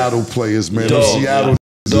Seattle players, man. The Seattle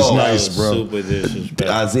is nice, bro. Super disrespectful.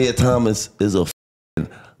 Isaiah Thomas is a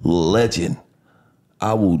legend.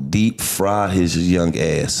 I will deep fry his young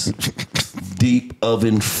ass. Deep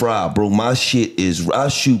oven fry, bro. My shit is. I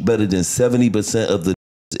shoot better than 70% of the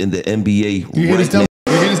in the NBA. You hear this dumb?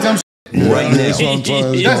 You hear this dumb? Right now. That's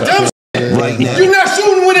dumb. Right now. You're not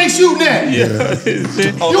shooting when they shooting at. Yeah.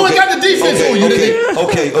 You ain't got the defense on you.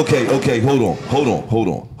 Okay.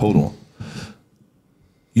 Hold on.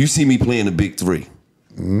 You see me playing the big three.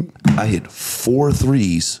 I hit 4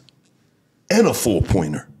 threes and a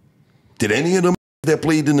 4-pointer. Did any of them that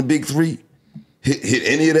played in the big three hit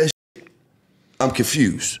any of that shit? I'm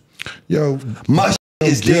confused. Yo, my shit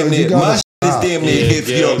is damn near. My shit is damn near. If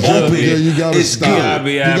you're open, you gotta it's stop. gotta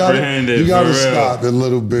be apprehended. You gotta for real. stop a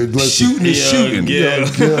little bit. Listen, shooting is shooting. You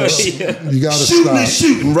gotta Shooting stop. is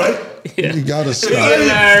shooting, right? You gotta stop.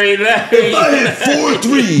 Larry. If I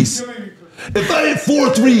hit 4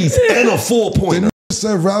 threes, and a 4-pointer.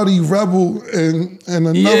 Said Rowdy Rebel and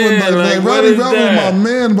another Yeah, like, what Rowdy is Rebel, that? my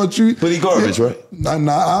man, but But he garbage, right? Nah,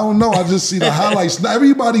 I don't know. I just see the highlights. Not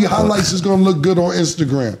everybody highlights is gonna look good on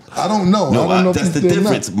Instagram. I don't know. No, I don't know that's if the you did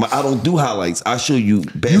difference. I don't do highlights. I show you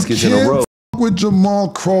baskets you in a can't row. f- with Jamal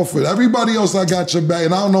Crawford. Everybody else, I got your back,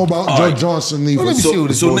 and I don't know about Joe Johnson either.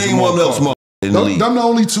 So name one else, in the league. Them the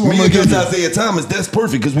only two I'm Me gonna give against you. Isaiah Thomas. That's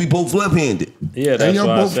perfect because we both left-handed. Yeah, And that's y'all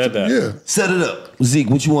why I both, said that. yeah, Set it up, Zeke.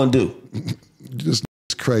 What you want to do? just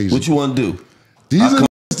crazy. What you want to do? These are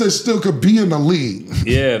that still could be in the league.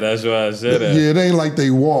 Yeah, that's why I said that. Yeah, it ain't like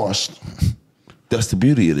they washed. That's the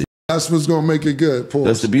beauty of it. That's what's gonna make it good. Pause.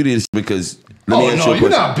 That's the beauty of this because let me Oh ask no, you a you're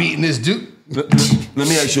question. not beating this dude. Let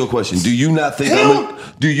me ask you a question. Do you not think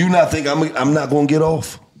I'm not going to get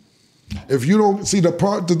off? If you don't see the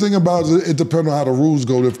thing about it depends on how the rules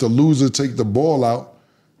go. If the loser take the ball out,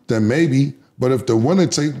 then maybe. But if the winner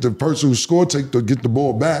take the person who scored get the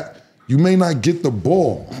ball back, you may not get the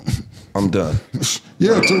ball. I'm done.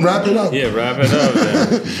 Yeah, to wrap it up. Yeah, wrap it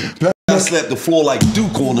up. Man. I slapped the floor like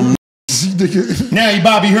Duke on them. Now he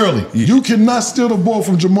Bobby Hurley. You cannot steal the ball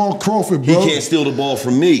from Jamal Crawford, He bro. can't steal the ball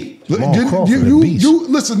from me.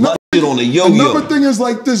 Listen. My shit on the yo-yo. Another thing is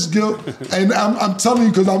like this, Gil, and I'm telling you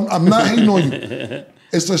because I'm not hating on you.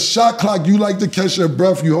 It's a shot clock. You like to catch your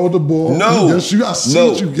breath. You hold the ball. No. Yes, you got to see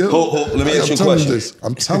what you get. Hold. Let me ask you a question.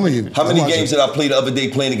 I'm telling you. How many games did I play the other day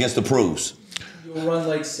playing against the pros? You'll run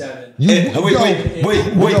like 7. Wait.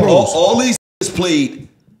 All these played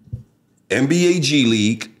NBA G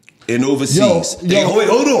League and overseas.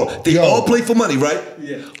 Hold on. They all play for money, right?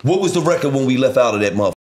 Yeah. What was the record when we left out of that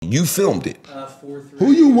motherfucker? You filmed it. 4-3.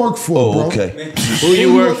 Who you work for, bro? Okay. Who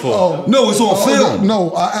you work for? No, it's on film.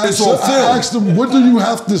 No, I It's on film. asked him, what do you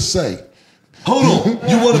have to say? Hold on.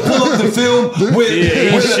 You want to pull up the film with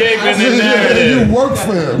He's shaping the You narrative. work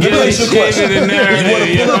for him. Let me ask you a question. the narrative, You want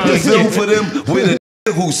to pull up the you know? film for them with a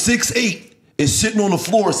nigga who's 6'8" is sitting on the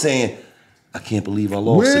floor saying, I can't believe I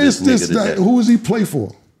lost Where to is this this nigga guy? today. Who does he play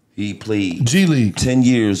for? He played G League. 10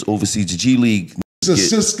 years overseas, the G League.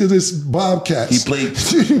 He's a Siskidus Bobcats. He played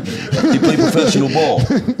professional ball.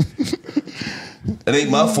 It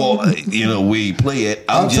ain't my fault, where he play it.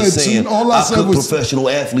 I'm just saying, all I said cook was professional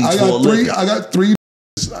athletes I for a got living. I got 3: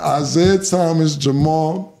 Isaiah Thomas,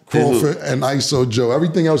 Jamal Crawford, and ISO Joe.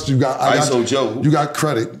 Everything else you got. ISO Joe. You got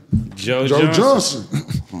credit. Joe Johnson.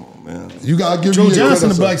 Come on, man. You gotta give Joe me your Johnson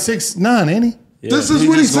credit. is like 6'9", ain't he? This is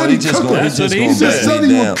what he said he cooked him. That's what he He said. just said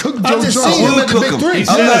he would cook I Joe just Johnson. seen him at the big three.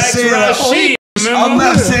 I'm not saying Rashid. I'm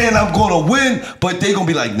not saying I'm gonna win, but they gonna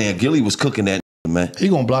be like, "Nah, Gilly was cooking that, man." He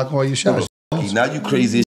gonna block all your shots. Now you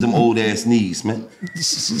crazy as them old ass knees, man.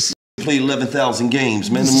 Played 11,000 games,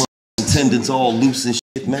 man. The tendons all loose and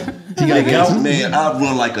shit, man. He got gout, man. I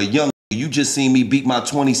run like a young. You just seen me beat my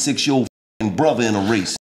 26-year-old brother in a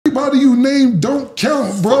race. Everybody you name don't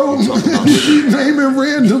count, bro. You keep naming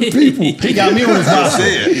random people. He got me on his house.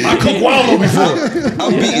 I cooked Wallow before.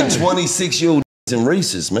 I'm beating 26-year-old in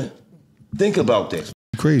races, man. Think about that.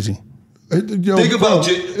 Crazy. Yo, think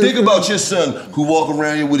about your son who walk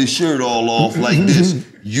around here with his shirt all off like this.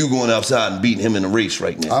 You going outside and beating him in a race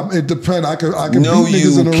right now? It depends. I can beat no,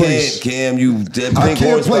 niggas in a race. Cam, you dead I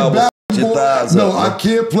can't play basketball. No, up, I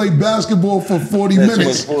can't play basketball for 40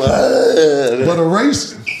 minutes. But a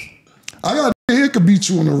race, I got a here could beat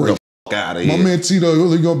you in a race. Out of My here. man Tito,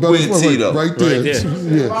 he gonna bet Where's Tito? Right there. Right there.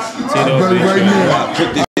 Yeah. Tito right now. I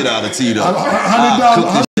cook the shit out of Tito.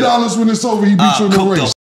 $100 when it's over, he beat you in the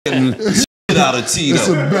race. Shit out of Tito. It's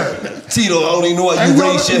a bet. Tito, I don't even know why you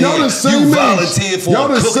raised your hand. You volunteered for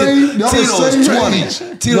cooking. Tito's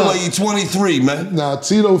 20. Tito, like you 23, man. Nah,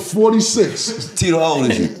 Tito 46. Tito, how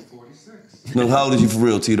old is you? 46. No, how old is you for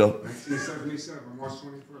real, Tito? 1977, March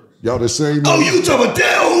 21st. Y'all the same. Oh, you talking about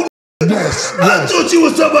that old? Yes. I thought you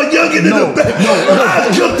was talking about youngin' in the back.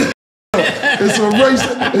 It's a race.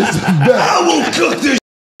 It's a bet. I will cook this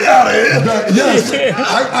out of here. Yes. He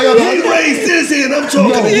raised his hand. I'm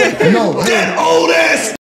talking to you. No. That old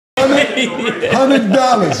ass.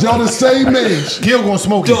 $100. Y'all the same age. Gil gonna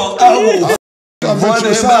smoke it. Dog, I will run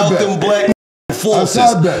him out them black forces.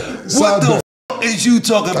 Side bet. What the fuck is you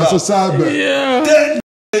talking about? That's a side bet. Yeah.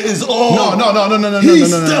 That is all. No. He's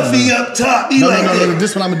stuffy up top. He like that.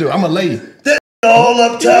 This what I'm gonna do. I'm gonna lay you. That all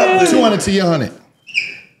up top with 200 to your 100.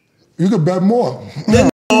 You could bet more. That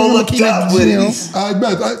all up top with it. I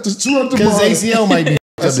bet. It's 200 Because ACL might be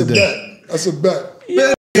That's a bet. That's a bet.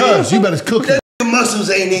 Cuz you better cook it. That muscles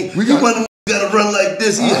ain't it. You gotta run like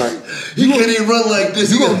this. He can't even run like this.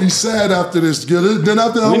 You gonna be sad after this, Gil. Then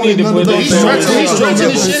after I need to put those He's stretching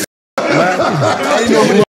his shit.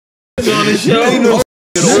 On the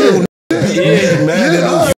show.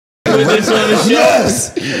 Man, Put this on the show.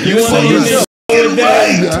 yes. You want to use this?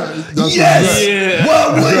 Yes. Yeah. What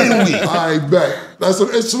wouldn't we? I bet. As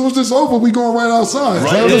soon as it's over, we going right outside.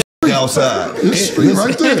 Right outside. It's street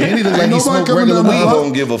right there. And he look like Ain't he nobody smoke coming regular down the I weed. block.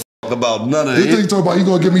 don't give a fuck about none of You it. think talking about you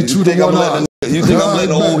gonna give me 2 to 1 odds? You think I'm letting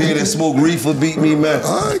the old head that smoke reefer beat me, man?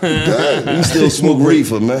 I bet. He still smoke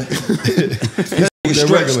reefer, man. He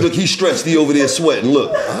stretched. Look, he stretched. He over there sweating.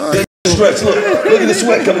 Look. Stretch. Look at the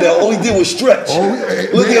sweat coming down. All he did was stretch.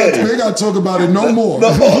 Look at it. We gotta talk about it no more. No,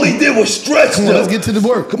 all he did was stretch. Come on, let's get to the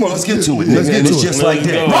work. Come on, let's get to it. Let's get to it's it. just like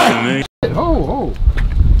that. Right. Oh.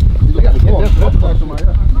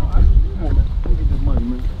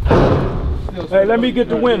 Hey, let me get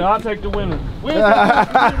the winner. I'll take the winner.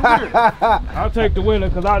 I'll take the winner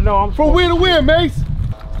because I know I'm from win to win, Mace.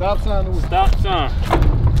 Stop sign to win. Stop sign.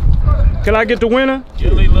 Can I get the winner?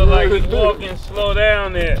 Gilly look like he's walking slow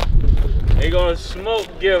down there. They gonna smoke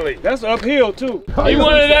Gilly. That's uphill too. He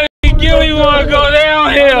wanted that Gilly wanna go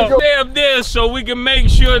downhill. Stay up there so we can make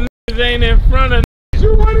sure niggas ain't in front of niggas.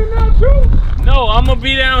 You winning now too? No, I'm gonna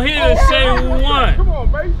be down here to say who won. Come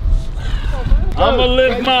on, Mace. I'm gonna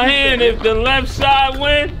lift my hand if the left side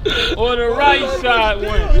win or the right side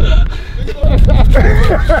win.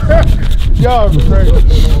 Y'all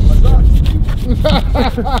crazy.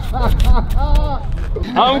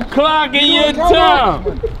 I'm clocking your time.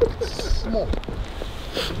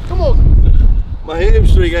 Come on. My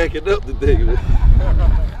hamstring acting up today.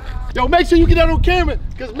 Yo, make sure you get that on camera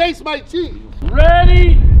because Mace might cheat.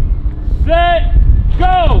 Ready, set,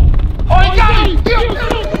 go. Oh, he got it!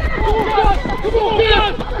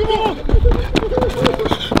 Come on!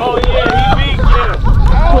 Oh yeah, he beat Gilly.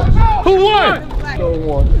 Who won? No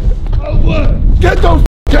one. Get those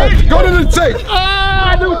cats. Go to the tape.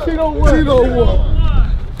 I knew Tito won. Tito won.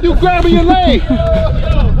 You grabbing your leg.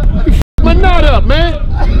 My nut up, man.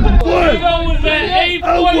 Tito was at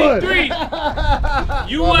 843.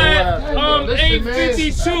 You at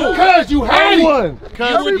 852. Cuz you had one.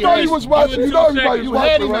 Everybody was watching. You know everybody. You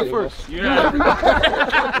had him at first. Yeah. You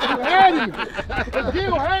had him.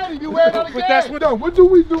 Gil had him. You had on the game. That's what do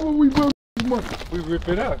we do when we build money? We rip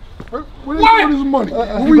it up. What is money?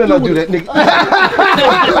 You better not do that, nigga.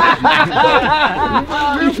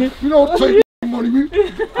 You don't take money.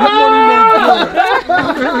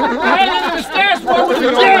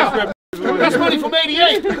 That's money from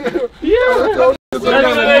 '88. That's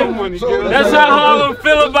money, So- That's how Harlem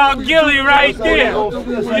feel about Gilly right there.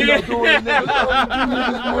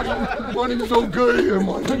 Money's so good here,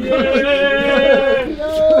 man. Yeah.